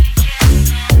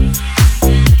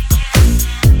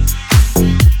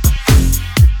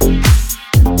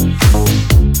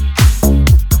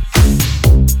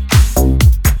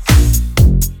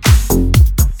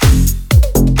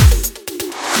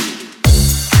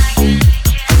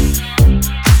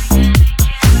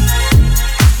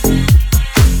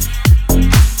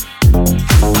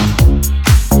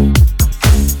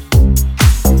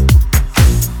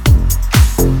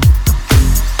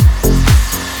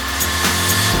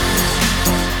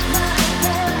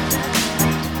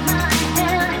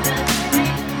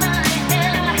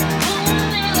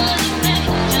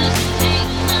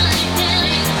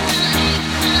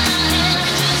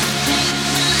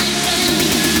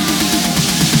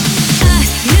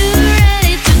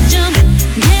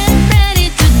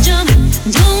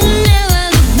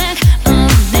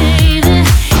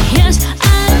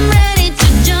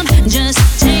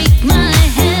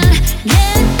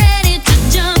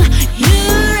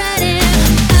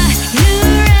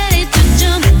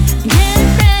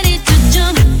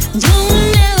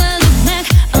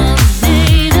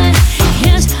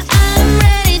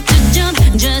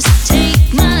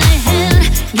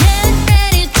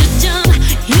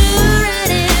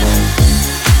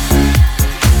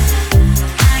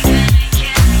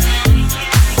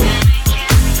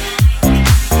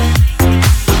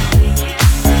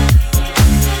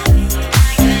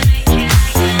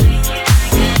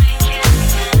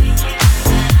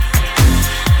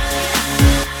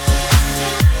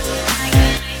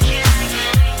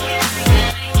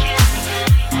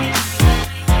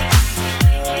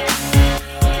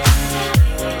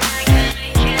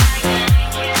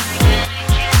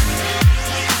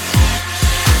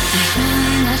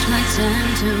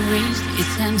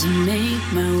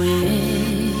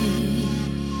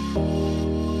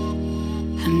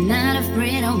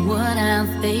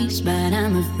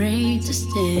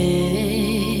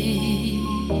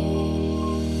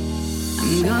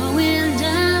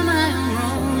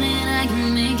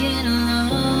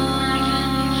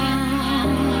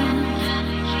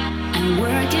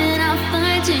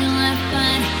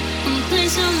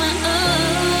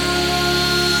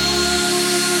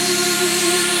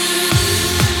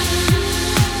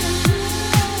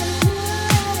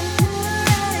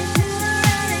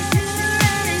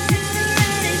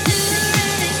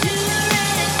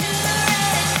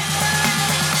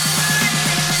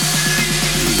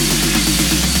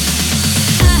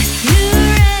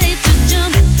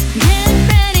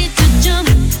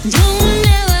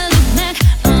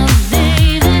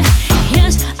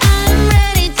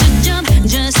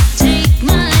 Just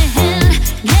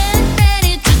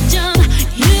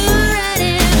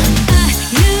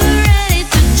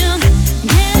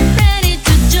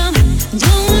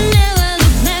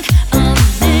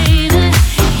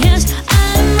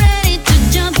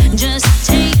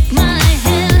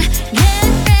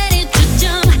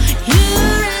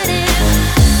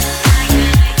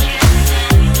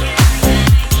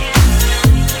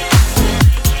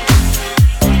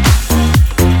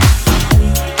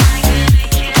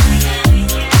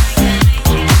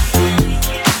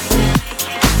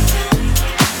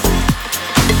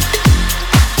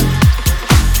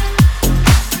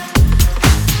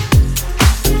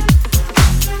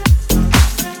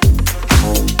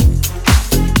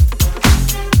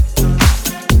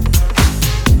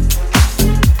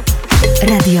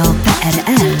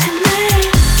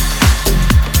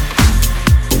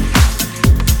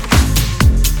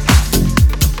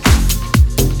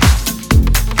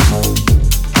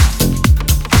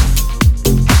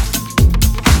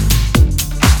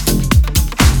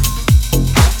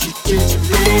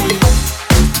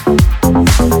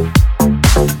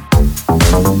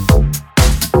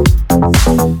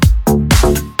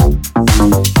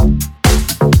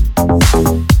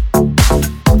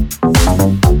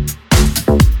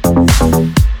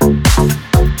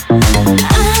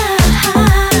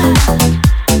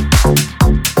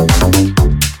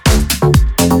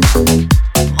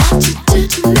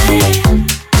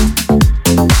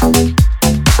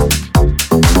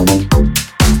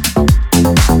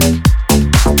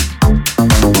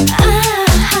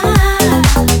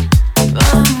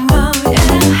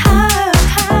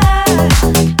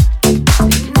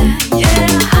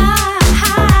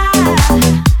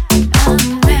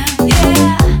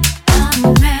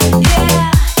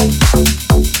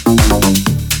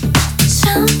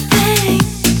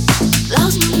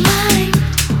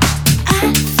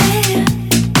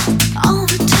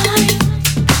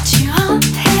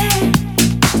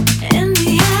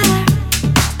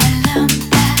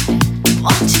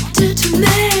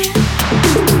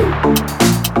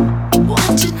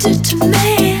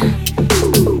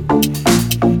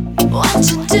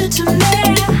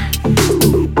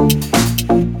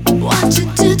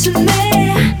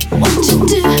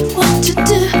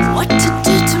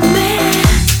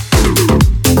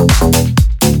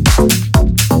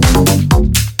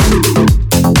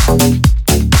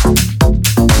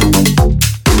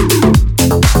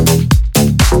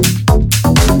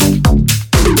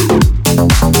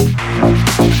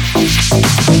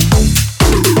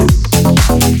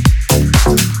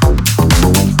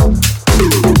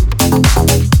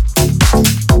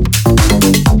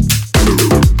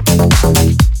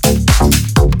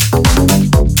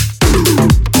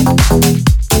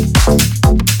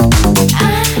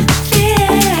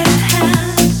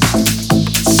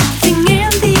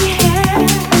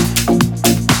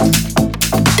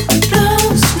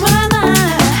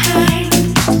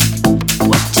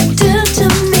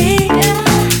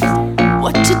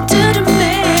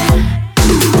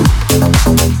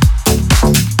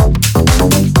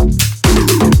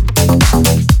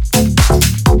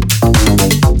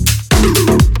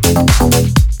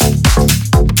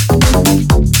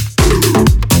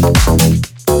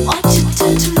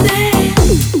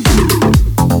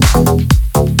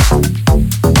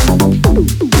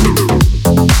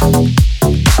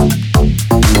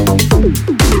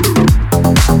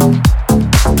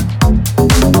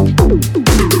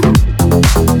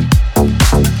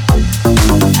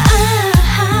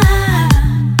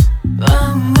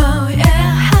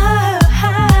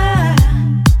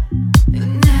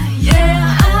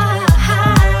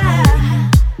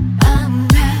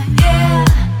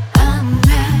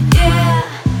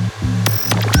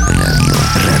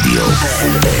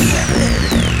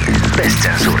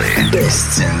bez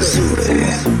cenzury.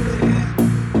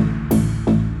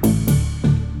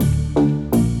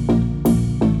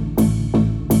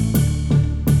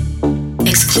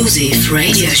 Exclusive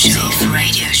radio show.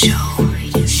 Radio show.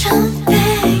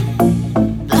 Something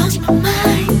blows my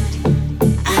mind.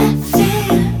 I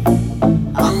feel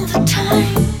all the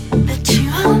time that you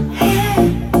are here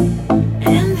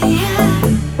in the air.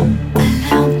 I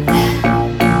love that.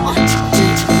 What you do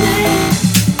to me?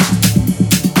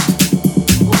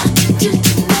 What you do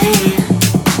to me?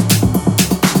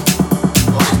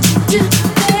 What you do to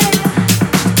me?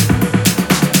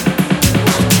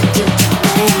 What you do to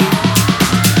me?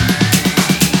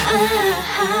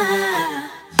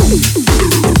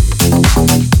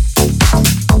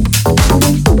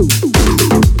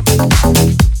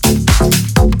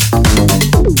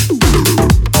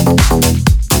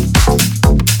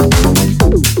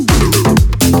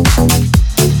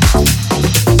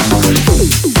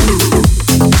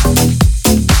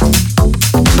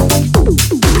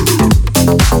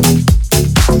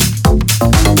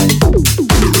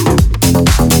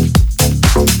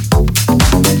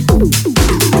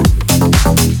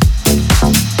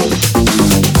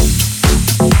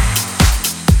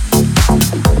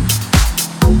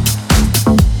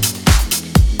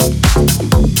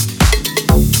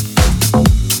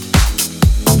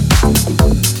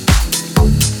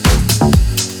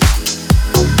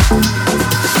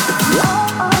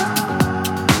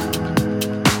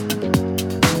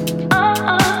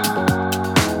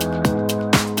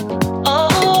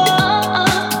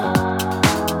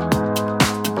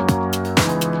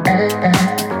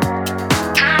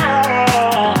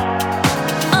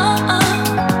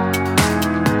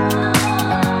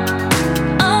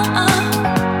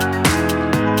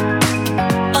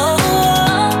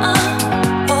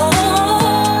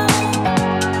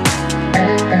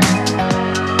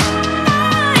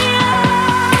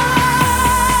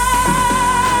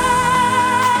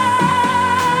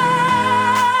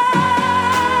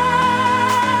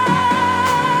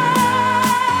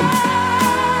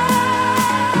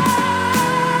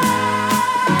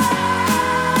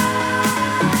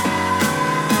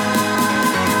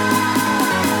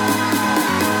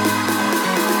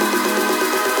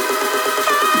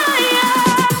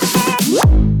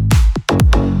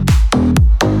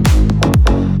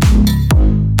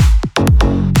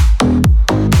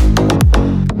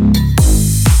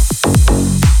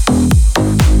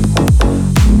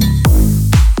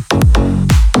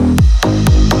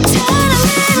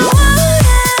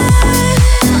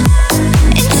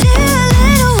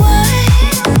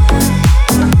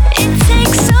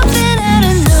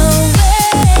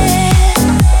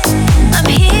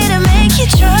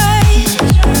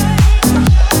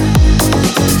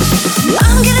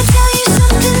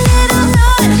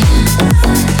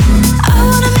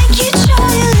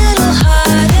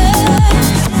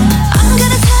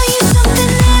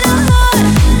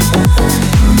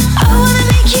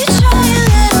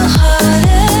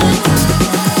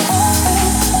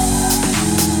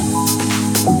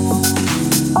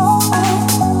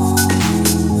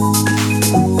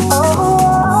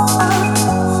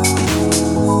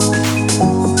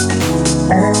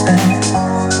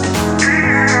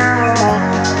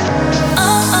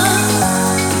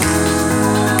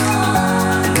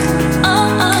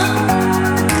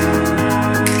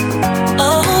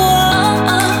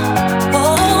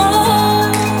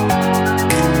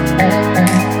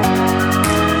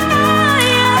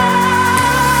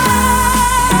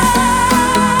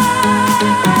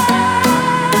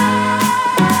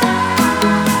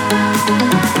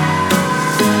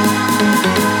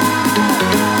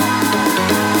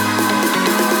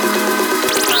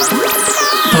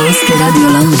 Polskie Radio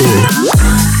Londyn.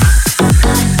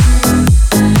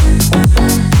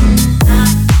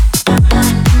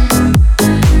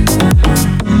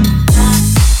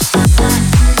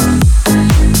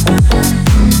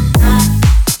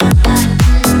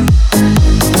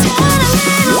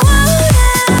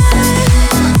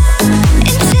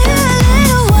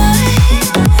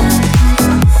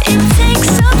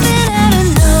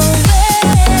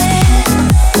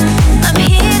 I'm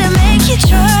here to make you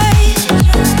try.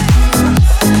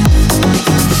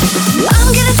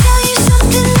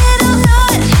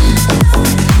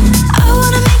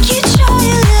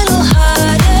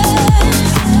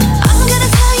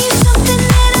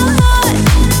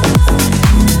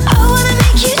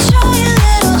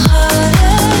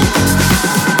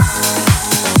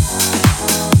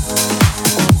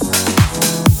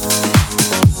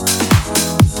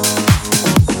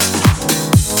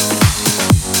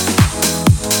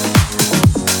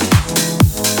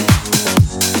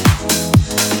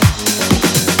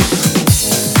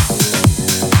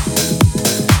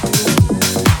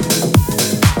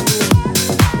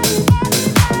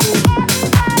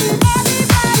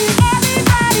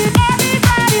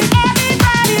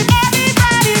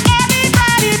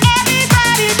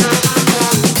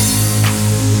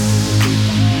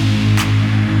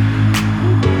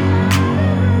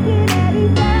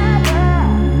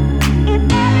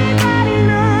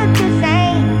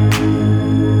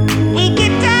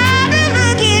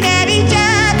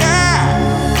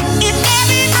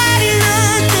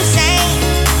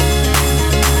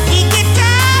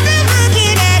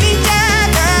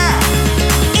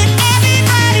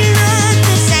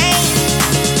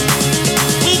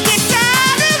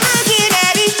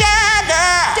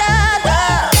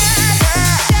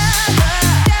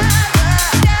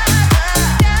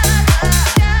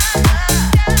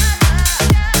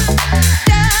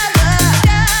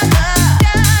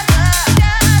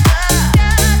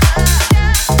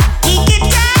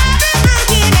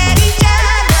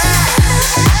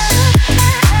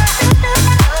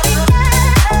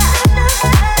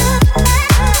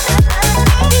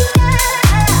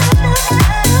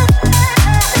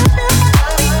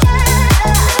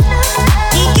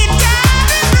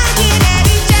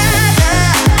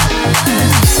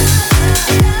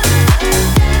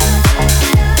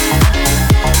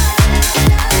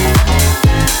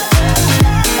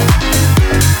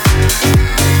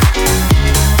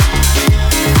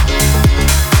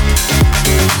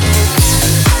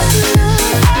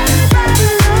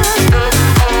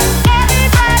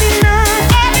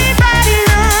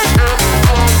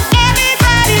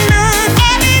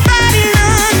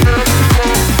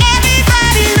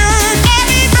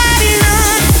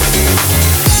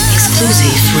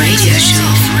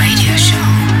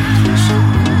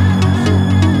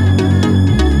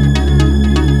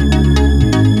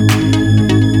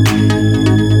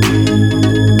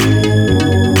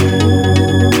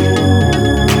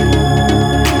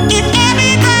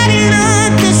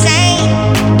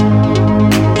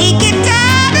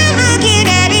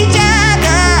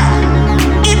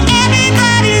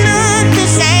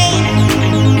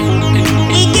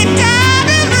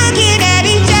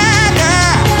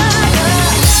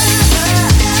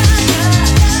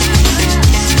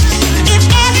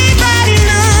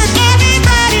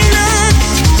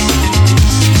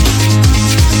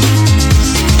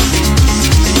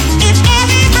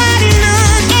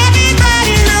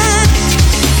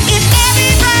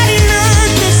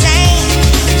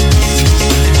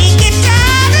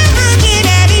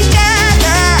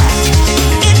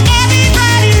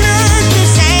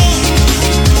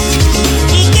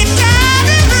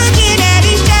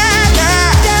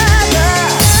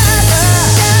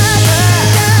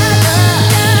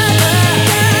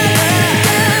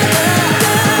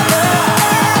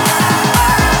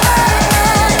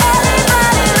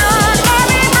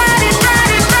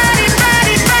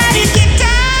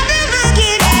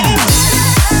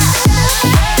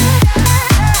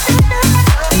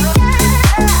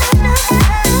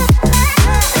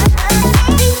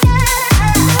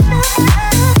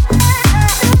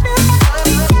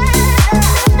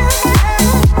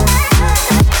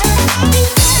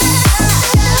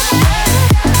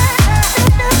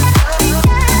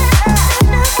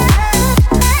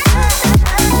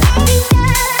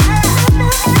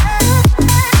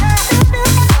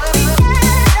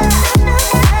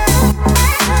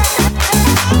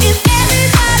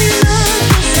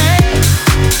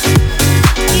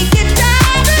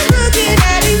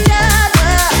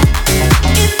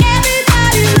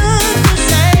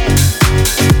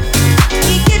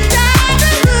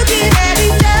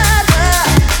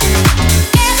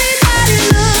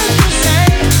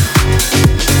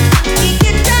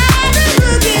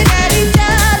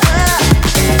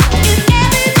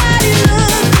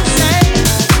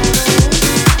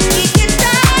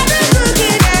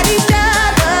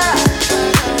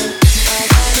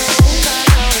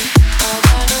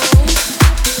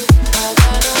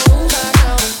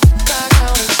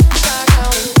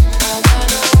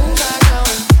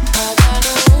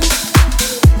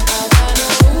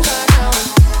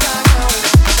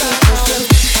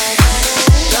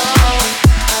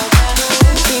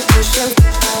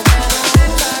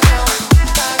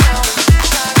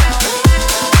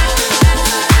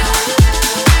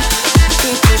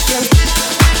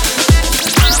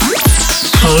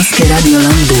 Polskie Radio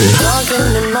Lądy.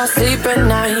 Walking in my sleep at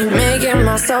night, making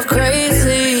myself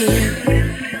crazy.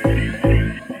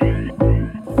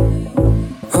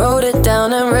 Wrote it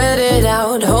down and read it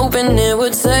out, hoping it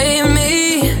would save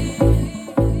me.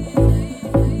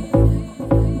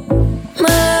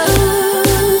 My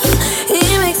love,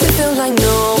 he makes me feel like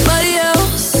nobody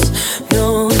else,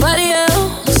 nobody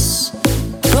else.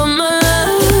 But my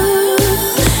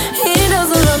love, he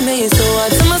doesn't love me, so I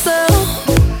tell myself,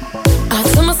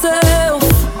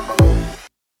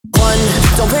 one,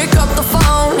 don't pick up the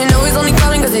phone, you know he's only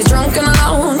calling cause he's drunk and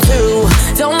alone. Two,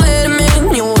 don't let him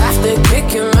in, you have to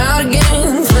kick him out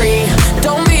again. Three,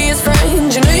 don't be his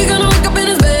friend, you know you're gonna wake up in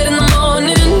his bed in the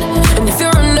morning. And if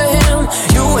you're under him,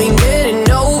 you ain't getting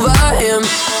over him. I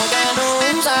got no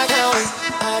rooms, I count 'em.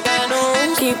 I got no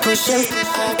rooms, keep pushing.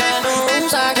 I got no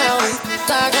rooms, I count 'em.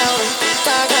 I count 'em. I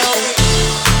count 'em.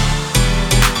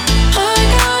 I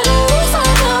got no rooms, I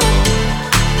count 'em.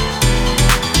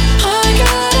 I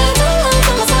gotta do it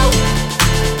for myself.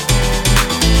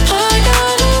 I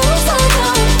got no rooms, I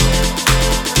count 'em.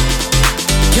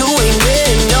 You ain't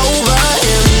getting over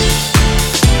him.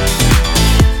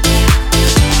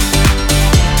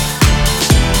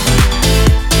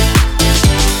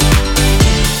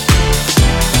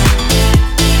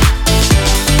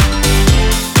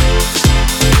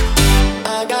 I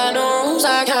got no rooms, I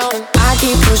count 'em. I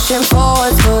keep pushing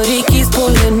forwards, but he keeps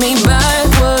pulling me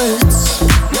backwards.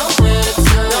 Nowhere to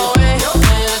turn, nowhere to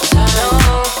turn.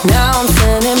 Now I'm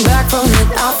standing back from it,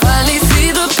 I finally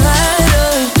see the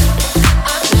pattern. I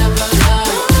never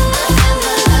lied.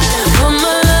 But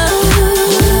my love,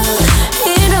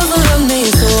 he doesn't love me,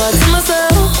 so I tell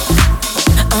myself,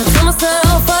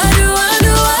 I do.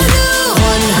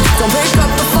 One, don't pick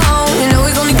up the phone, you know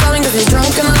he's only calling cause he's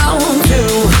drunk and alone.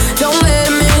 Two, don't let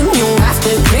him in, you have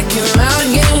to kick him out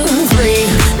again. Three,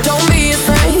 don't be his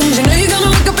friend, you know you're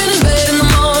gonna wake up in his bed in the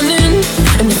morning.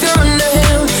 And if you're under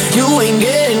him, you ain't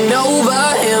getting over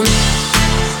him.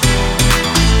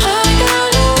 I got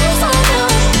no rules, I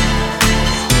count 'em.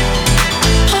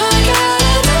 I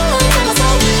gotta do it for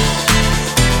myself.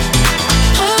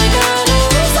 I got no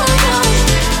rules, I count 'em.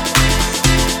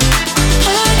 I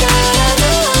gotta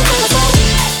do it for myself.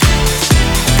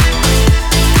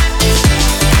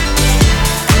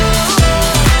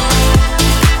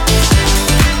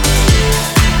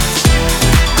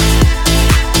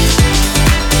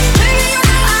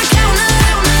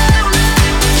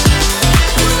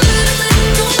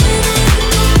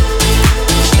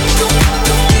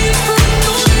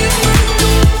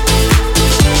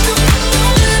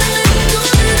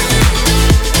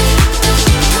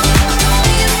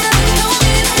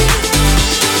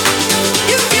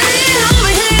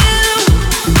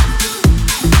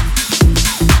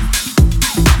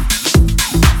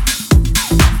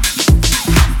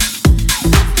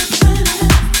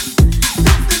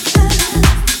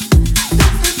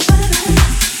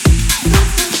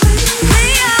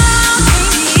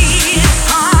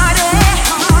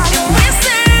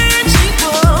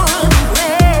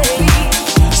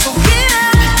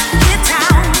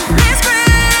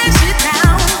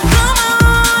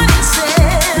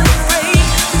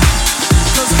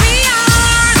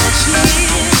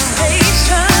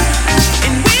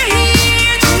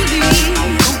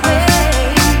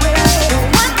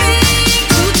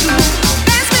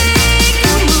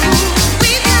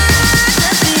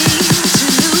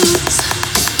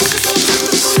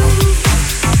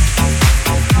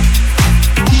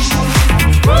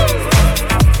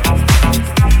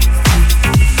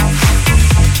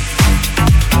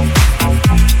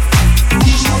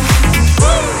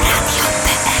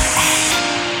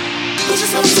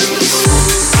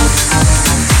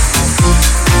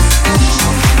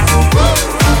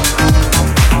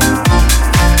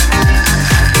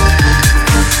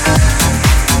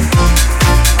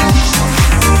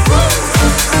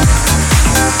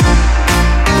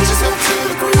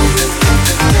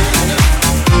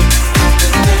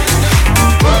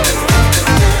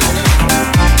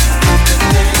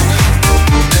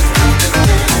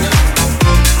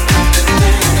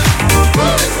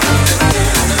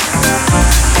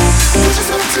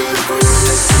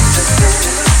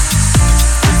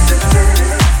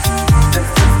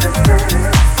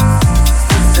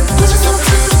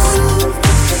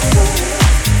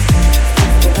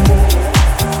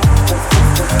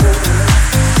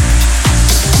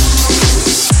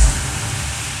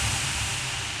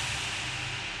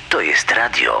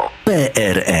 Radio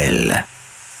PRL.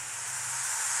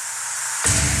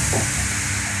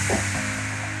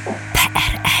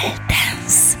 PRL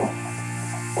Dance.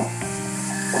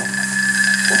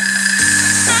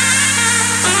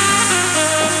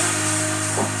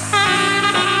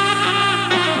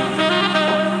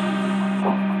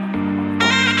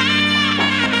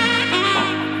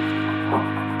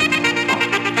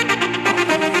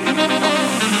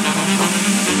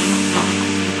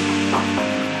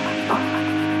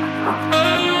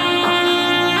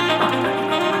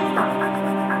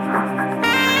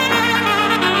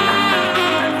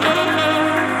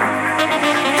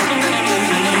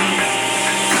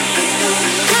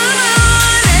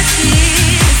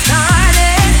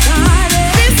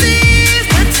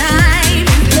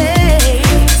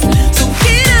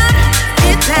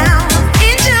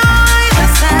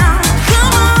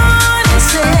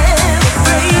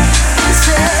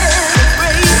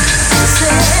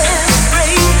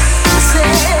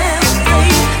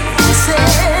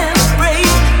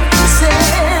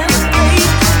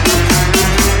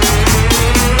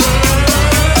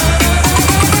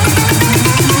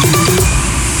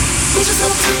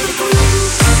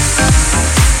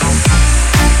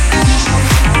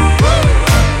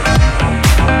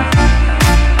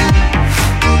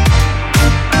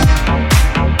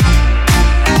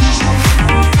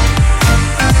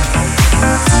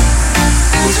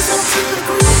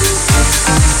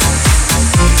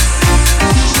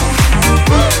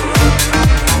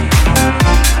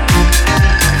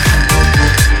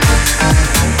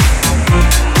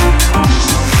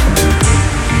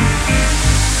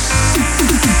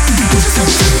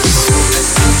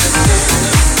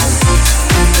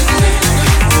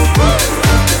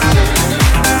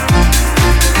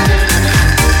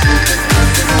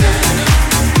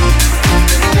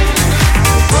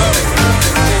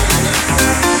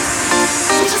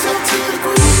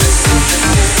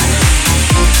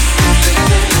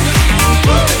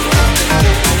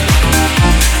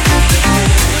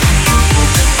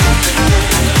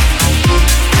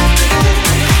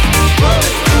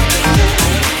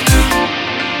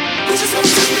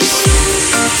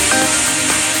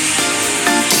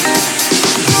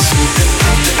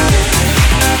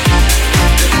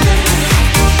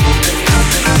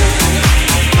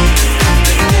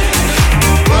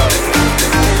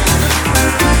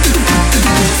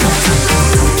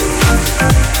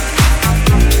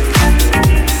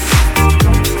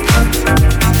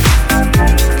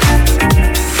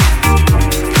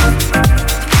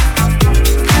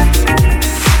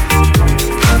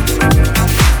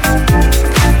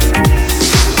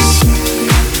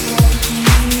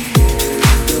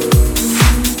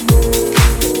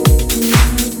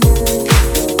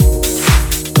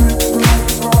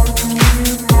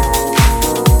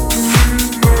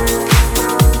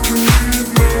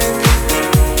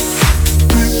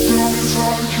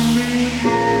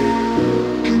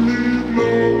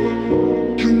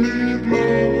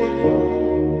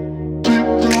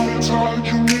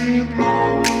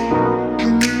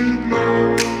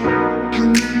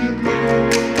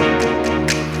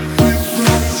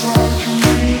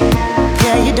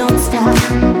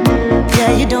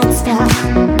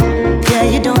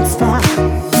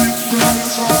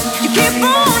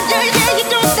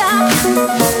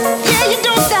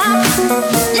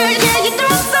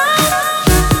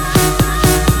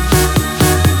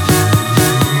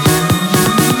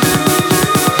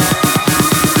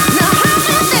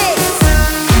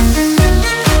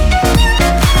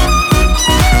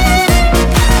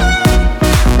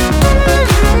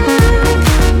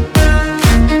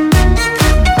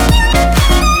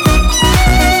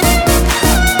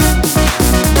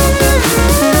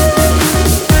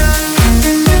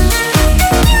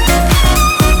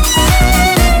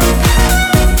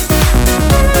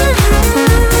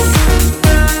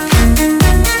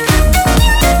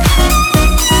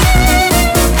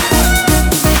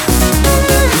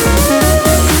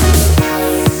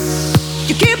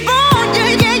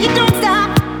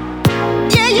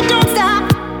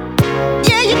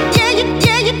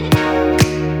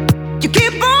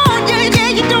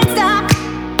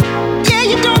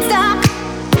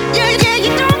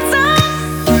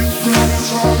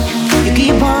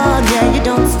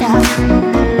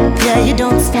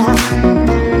 stop.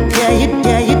 Yeah, you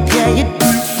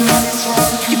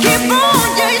keep on,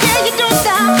 yeah, you don't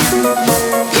stop.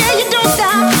 Yeah, you don't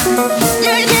stop.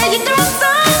 Yeah, you don't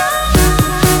stop.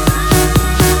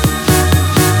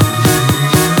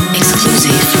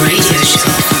 Exclusive radio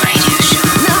show.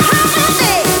 Now how about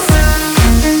this?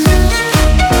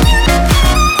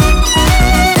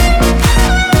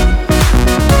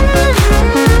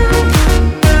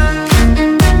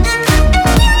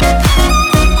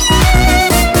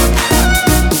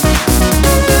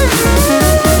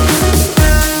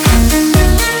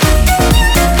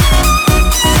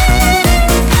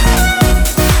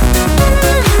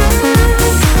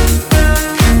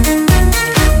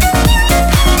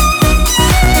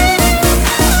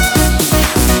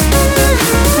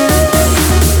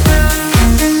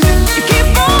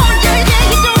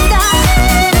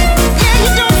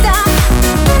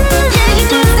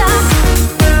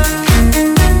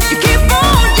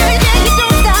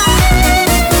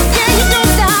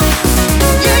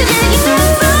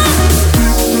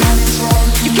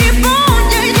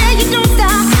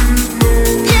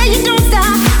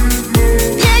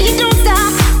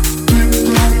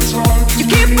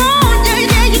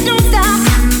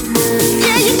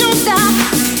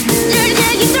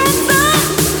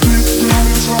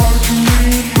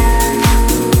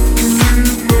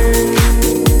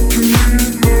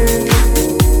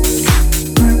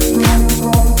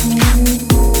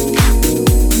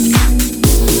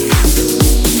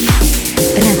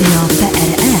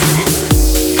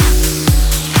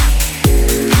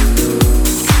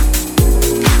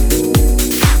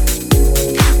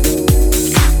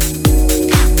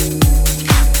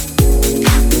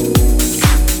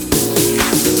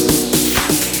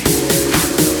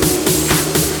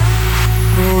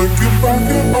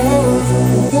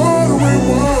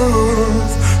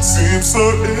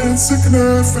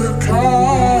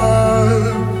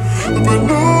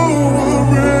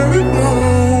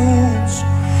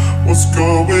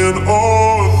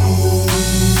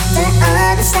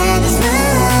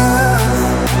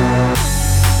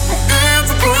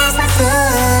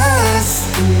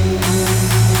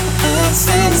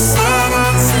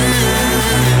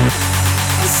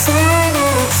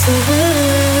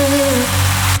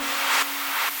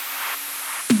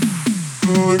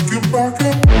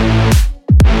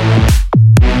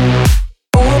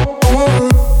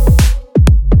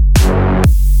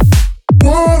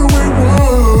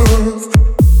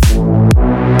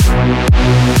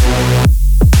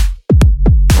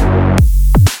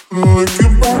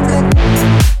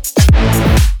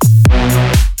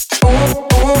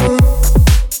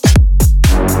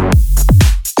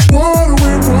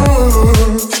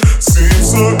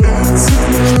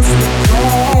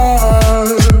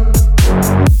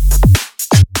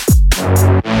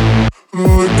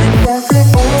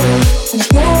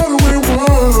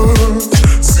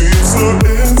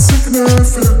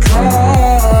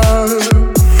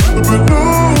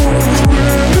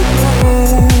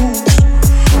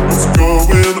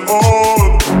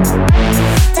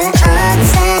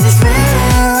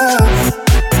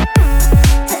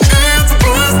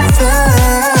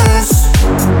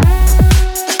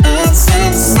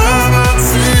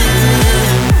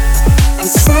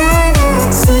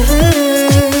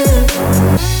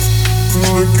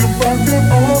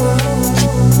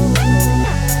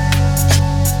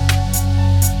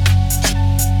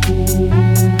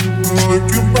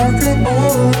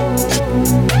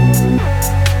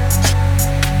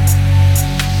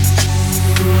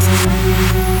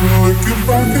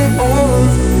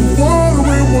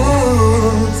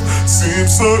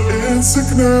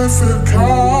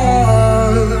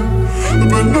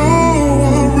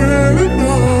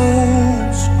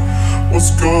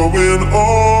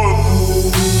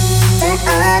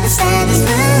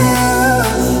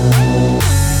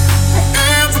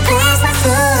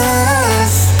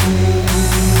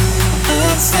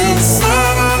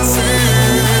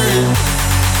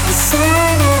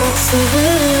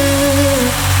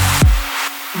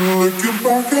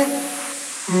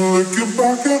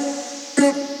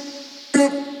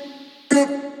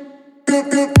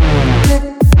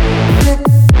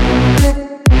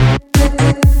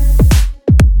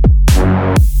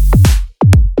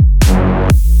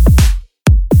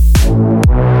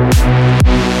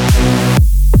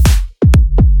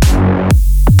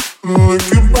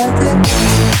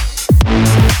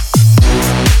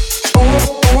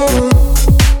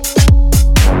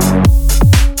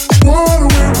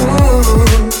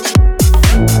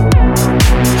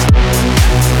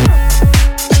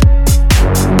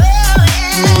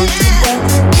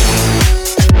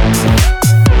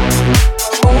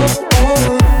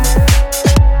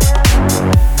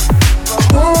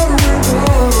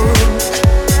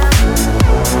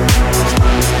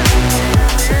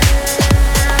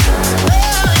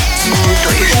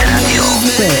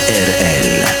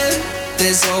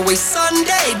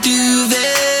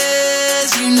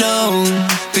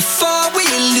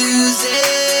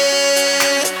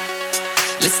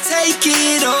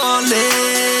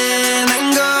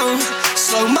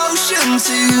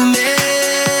 to me.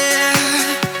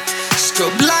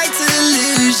 Strobe light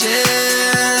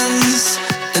illusions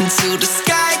until the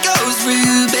sky goes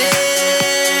ruby.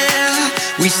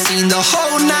 We've seen the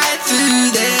whole night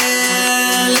through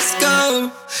there. Let's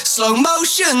go. Slow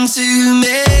motion to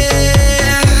me.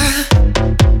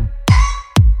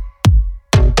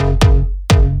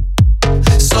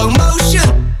 Slow motion.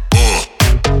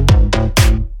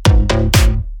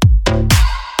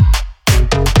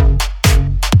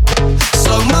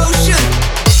 Slow motion.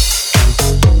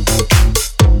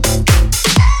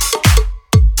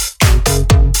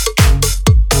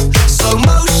 Slow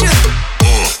motion.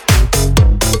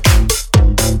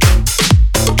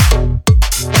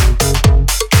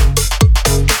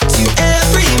 To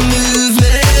every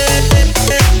movement.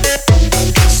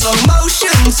 Slow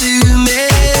motion to me.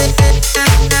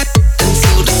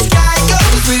 Until the sky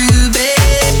goes ruby.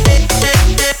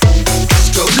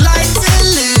 Strobe light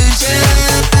illusion.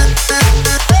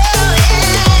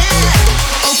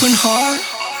 Open heart,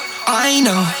 I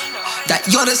know that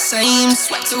you're the same,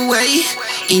 swept away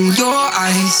in your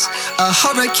eyes. A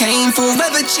hurricane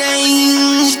forever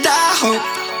changed, I hope.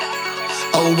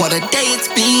 Oh, what a day it's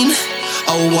been.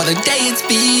 Oh, what a day it's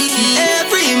been.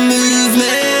 Every movement,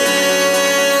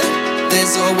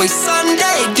 there's always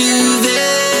Sunday do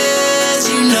this,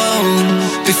 you know.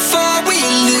 Before we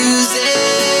lose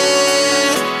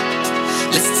it,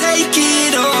 let's take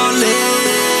it all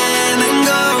in and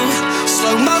go.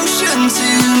 Slow motion to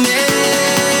me.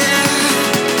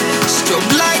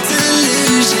 Strobe light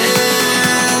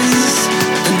illusions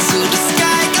until the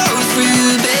sky goes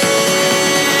ruby.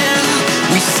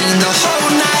 We've seen the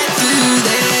whole night through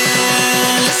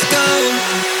there. Let's go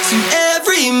to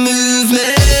every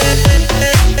movement.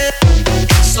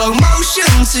 Slow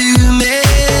motion to me.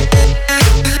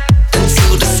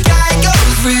 Until the sky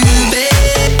goes ruby.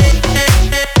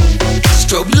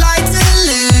 Strobe light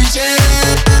illusion.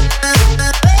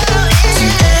 To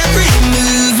every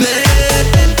movement.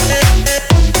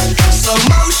 Slow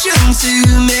motion to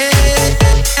me.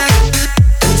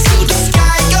 Until the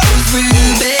sky goes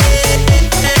ruby.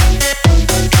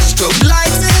 Strobe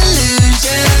light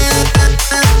illusion.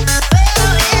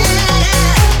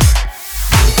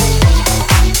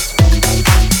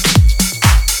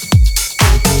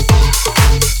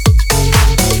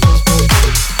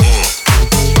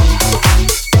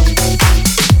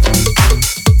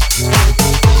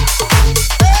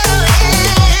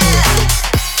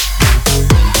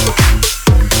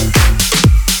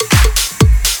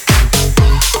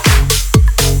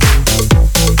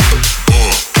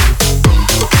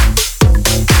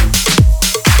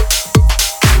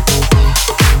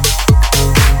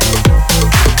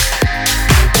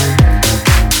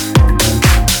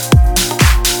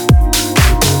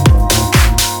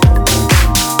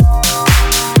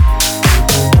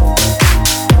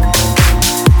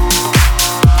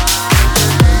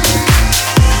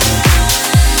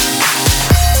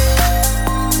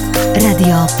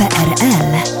 Radio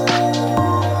PRL.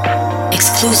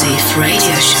 Exclusive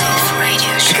radio show. I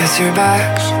guess you're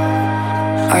back.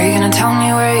 Are you gonna tell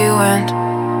me where you went?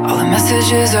 All the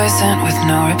messages I sent with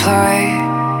no reply.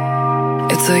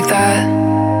 It's like that.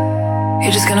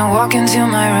 You're just gonna walk into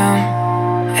my room.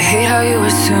 I hate how you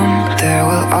assume there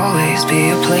will always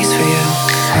be a place for you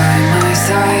by my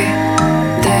side,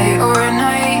 day or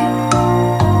night.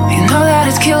 You know that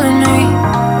it's killing me.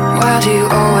 Why do you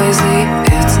always leave?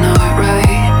 It's not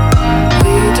right.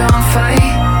 We don't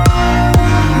fight,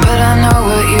 but I know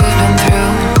what you've been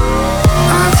through.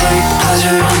 I'll take the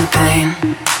pleasure and the pain,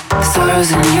 the sorrows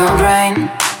in your brain,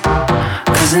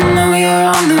 'cause I know you're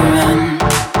on the run.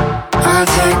 I'll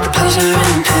take the pleasure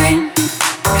and the pain,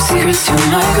 your secrets to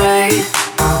my grave,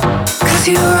 'cause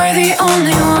you are the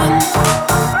only one.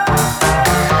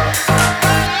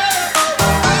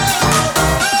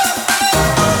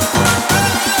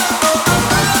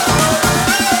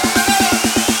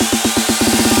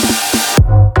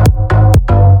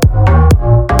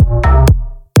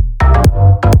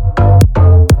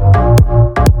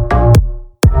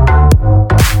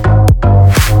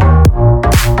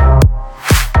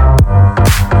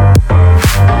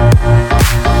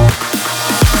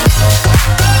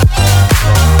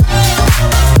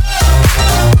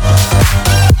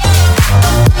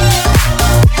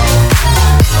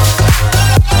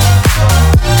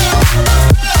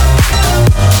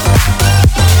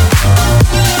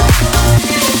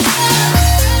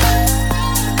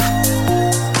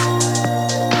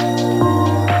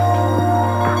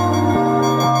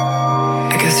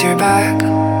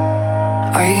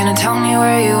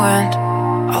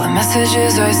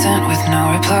 Messages I sent with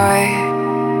no reply.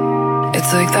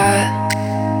 It's like that.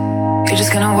 You're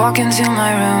just gonna walk into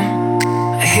my room.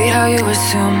 I hate how you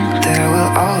assume there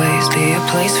will always be a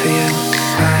place for you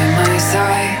by my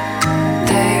side,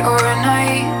 day or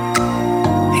night.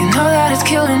 You know that it's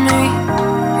killing me.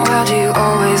 Why do you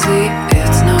always leave?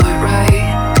 It's not right.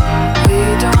 We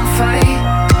don't fight,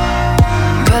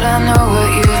 but I know what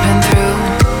you've been through.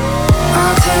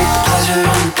 I'll take the pleasure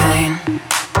and the pain,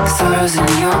 the sorrows in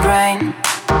your brain,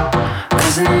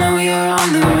 'cause I know you're on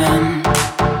the run.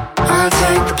 I'll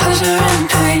take the pleasure and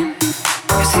pain,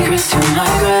 your secrets to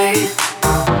my grave,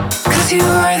 'cause you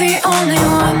are the only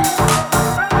one.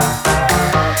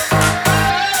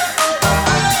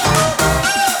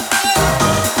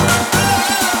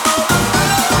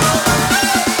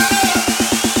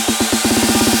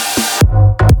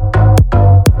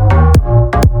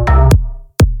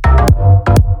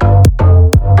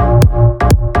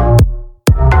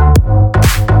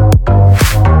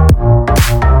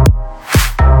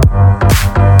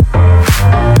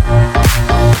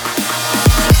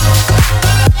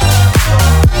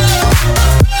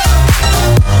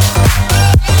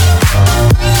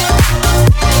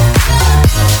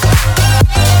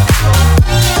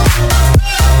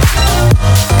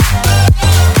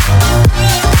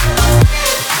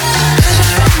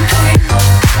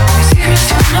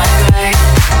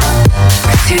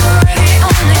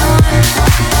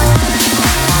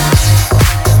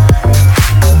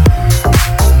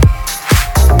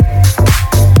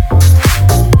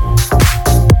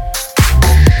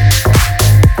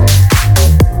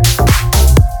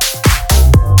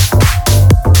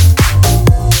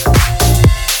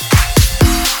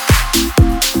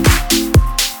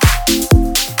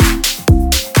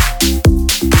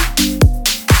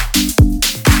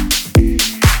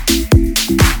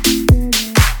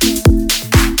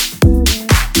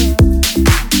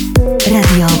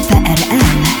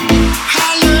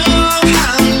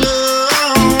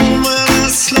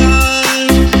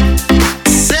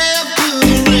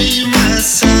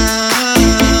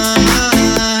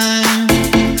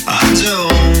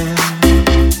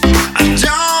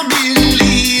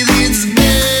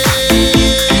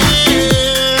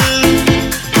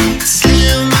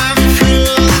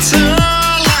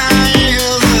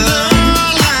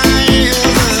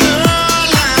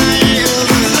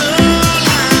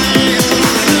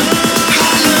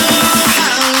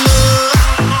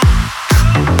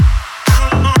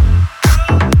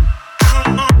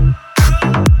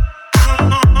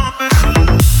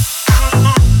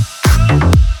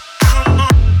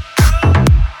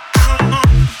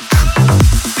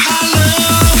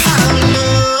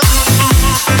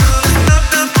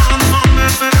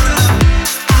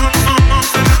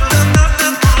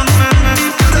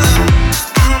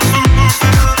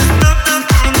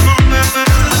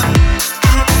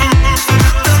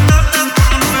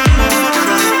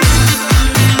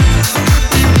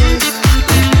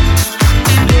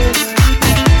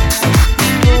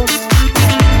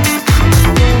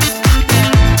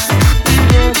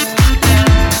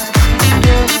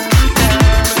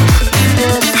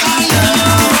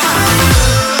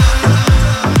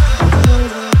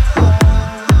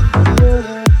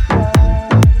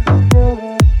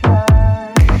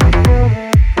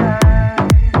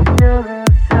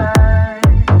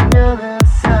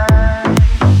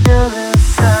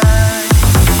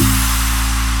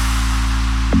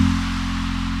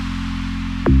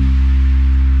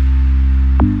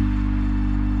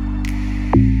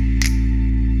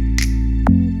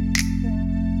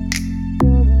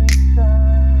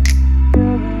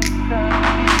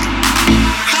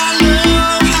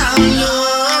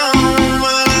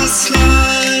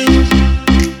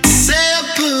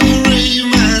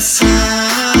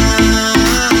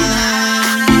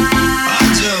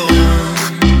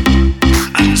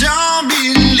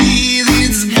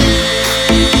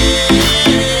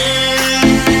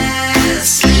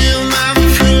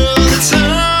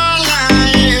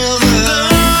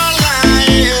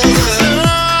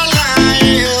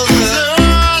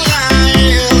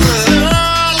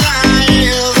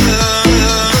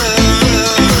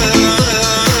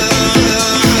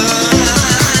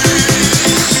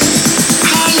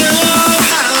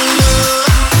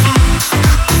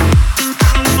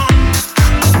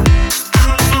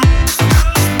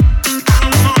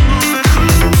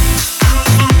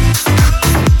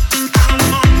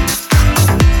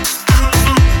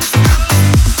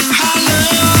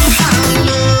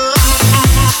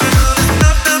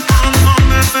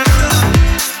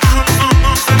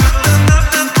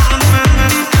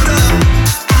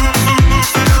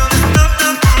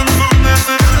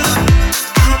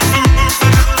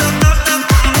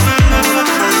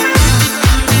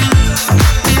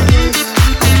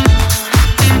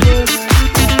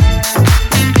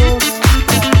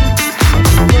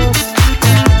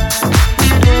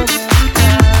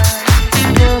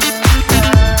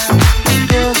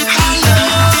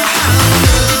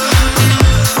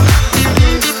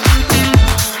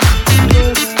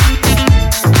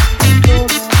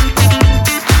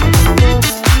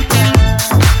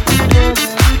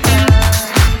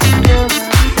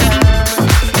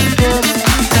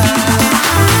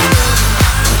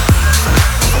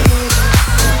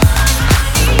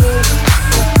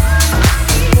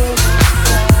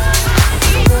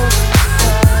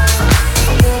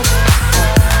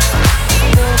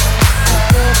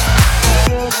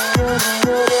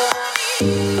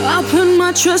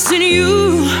 trust in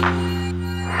you.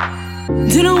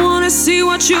 Didn't wanna see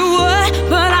what you were,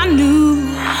 but I knew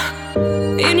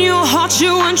in your heart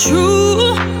you weren't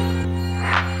true.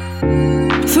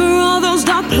 For all those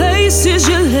dark places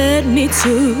you led me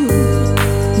to,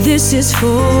 this is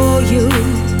for you.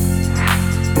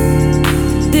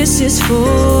 This is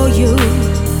for you.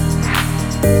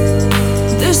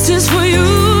 This is for you,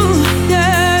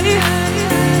 yeah.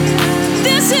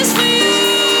 This is for you.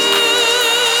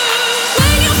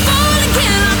 When you fall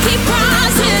again, I'll keep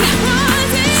rising.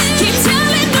 Keep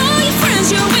telling all your friends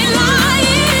you ain't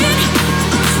lying.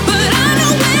 But I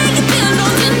know where you've been,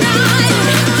 don't deny it.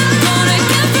 Gonna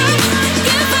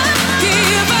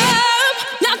give up,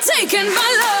 not taking my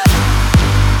love.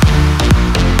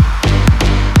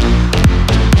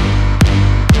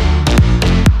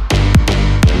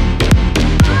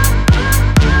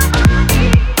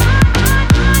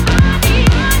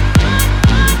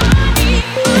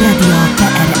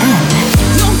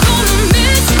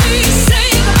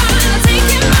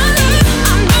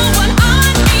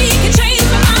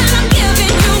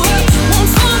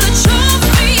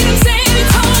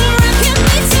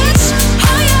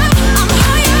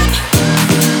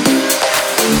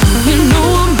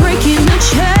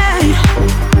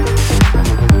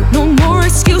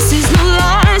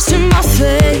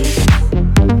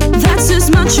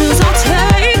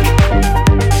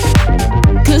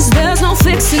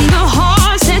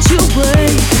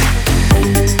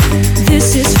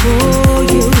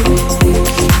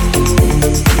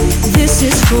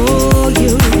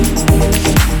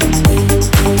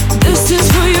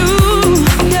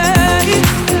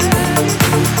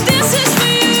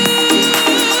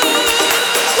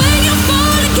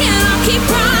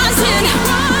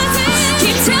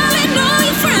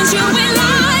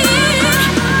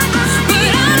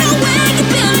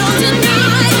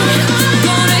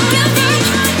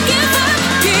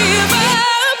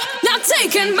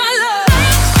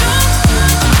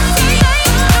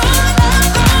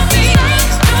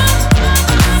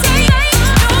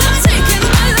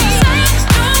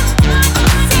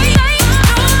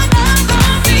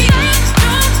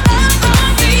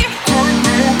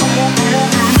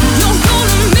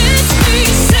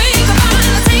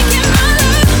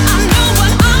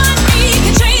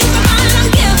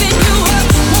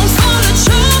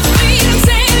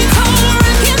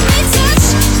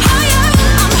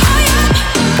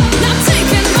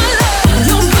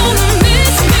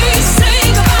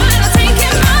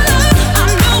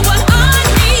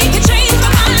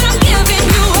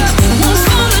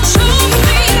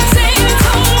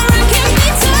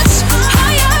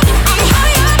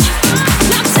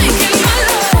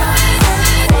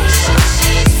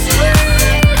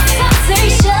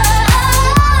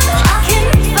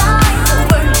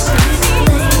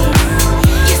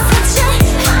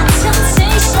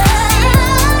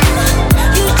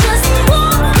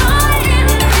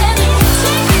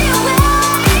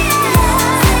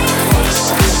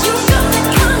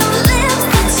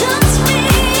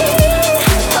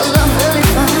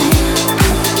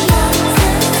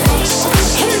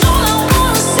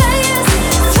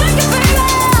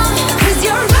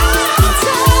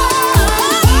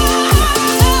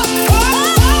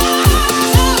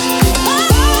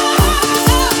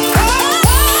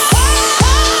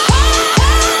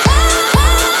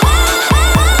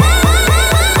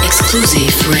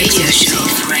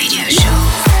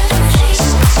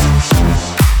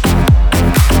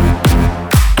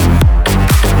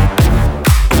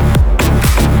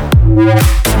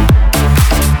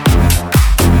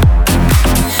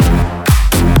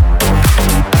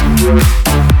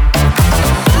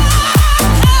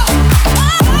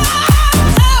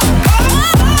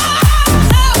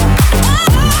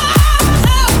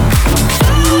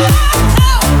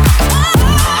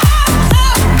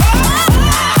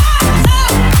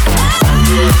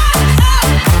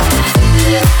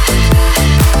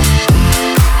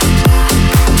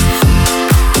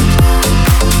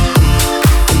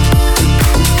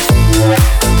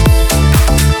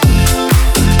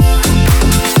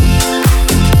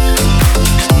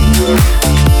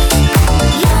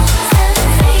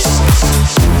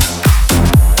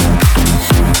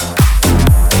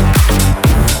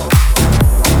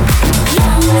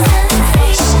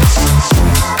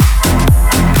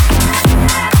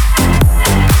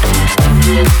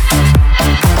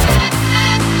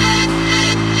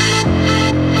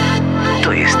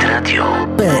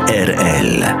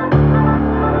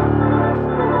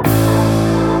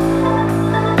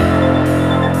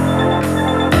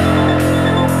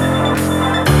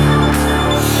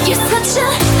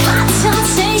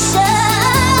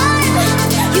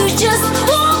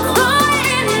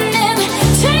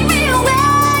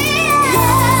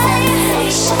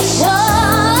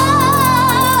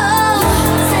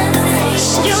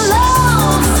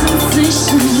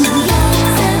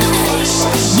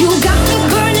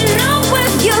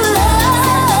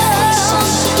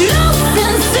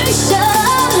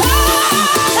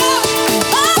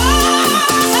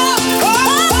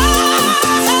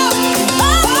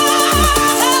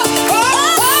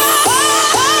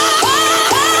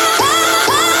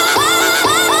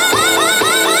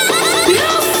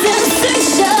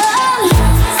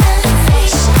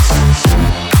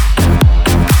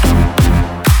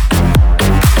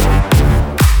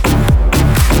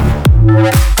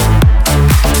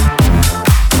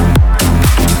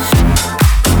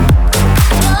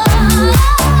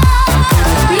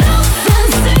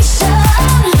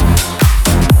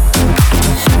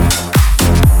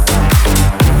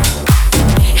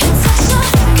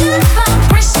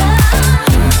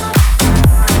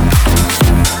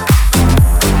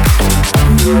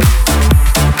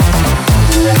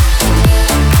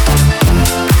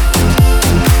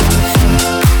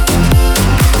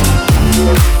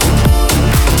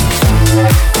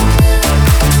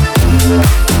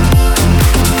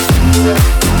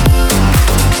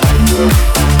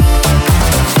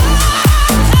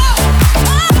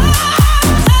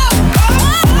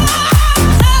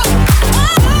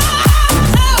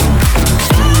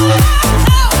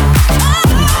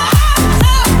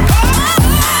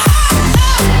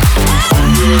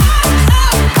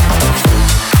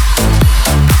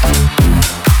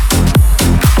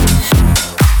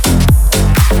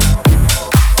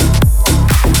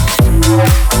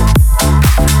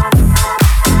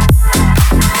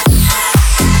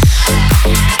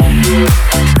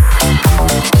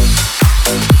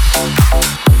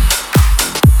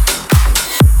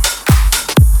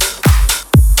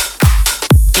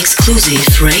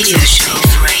 Exclusive radio show.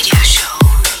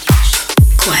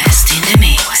 Quest in the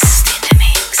mix.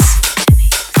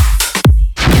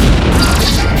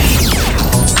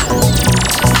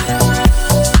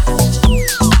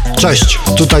 Cześć,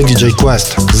 tutaj DJ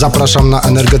Quest. Zapraszam na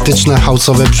energetyczne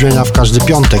house'owe brzmienia w każdy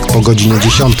piątek po godzinie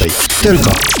 10. Tylko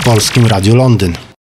w Polskim Radiu Londyn.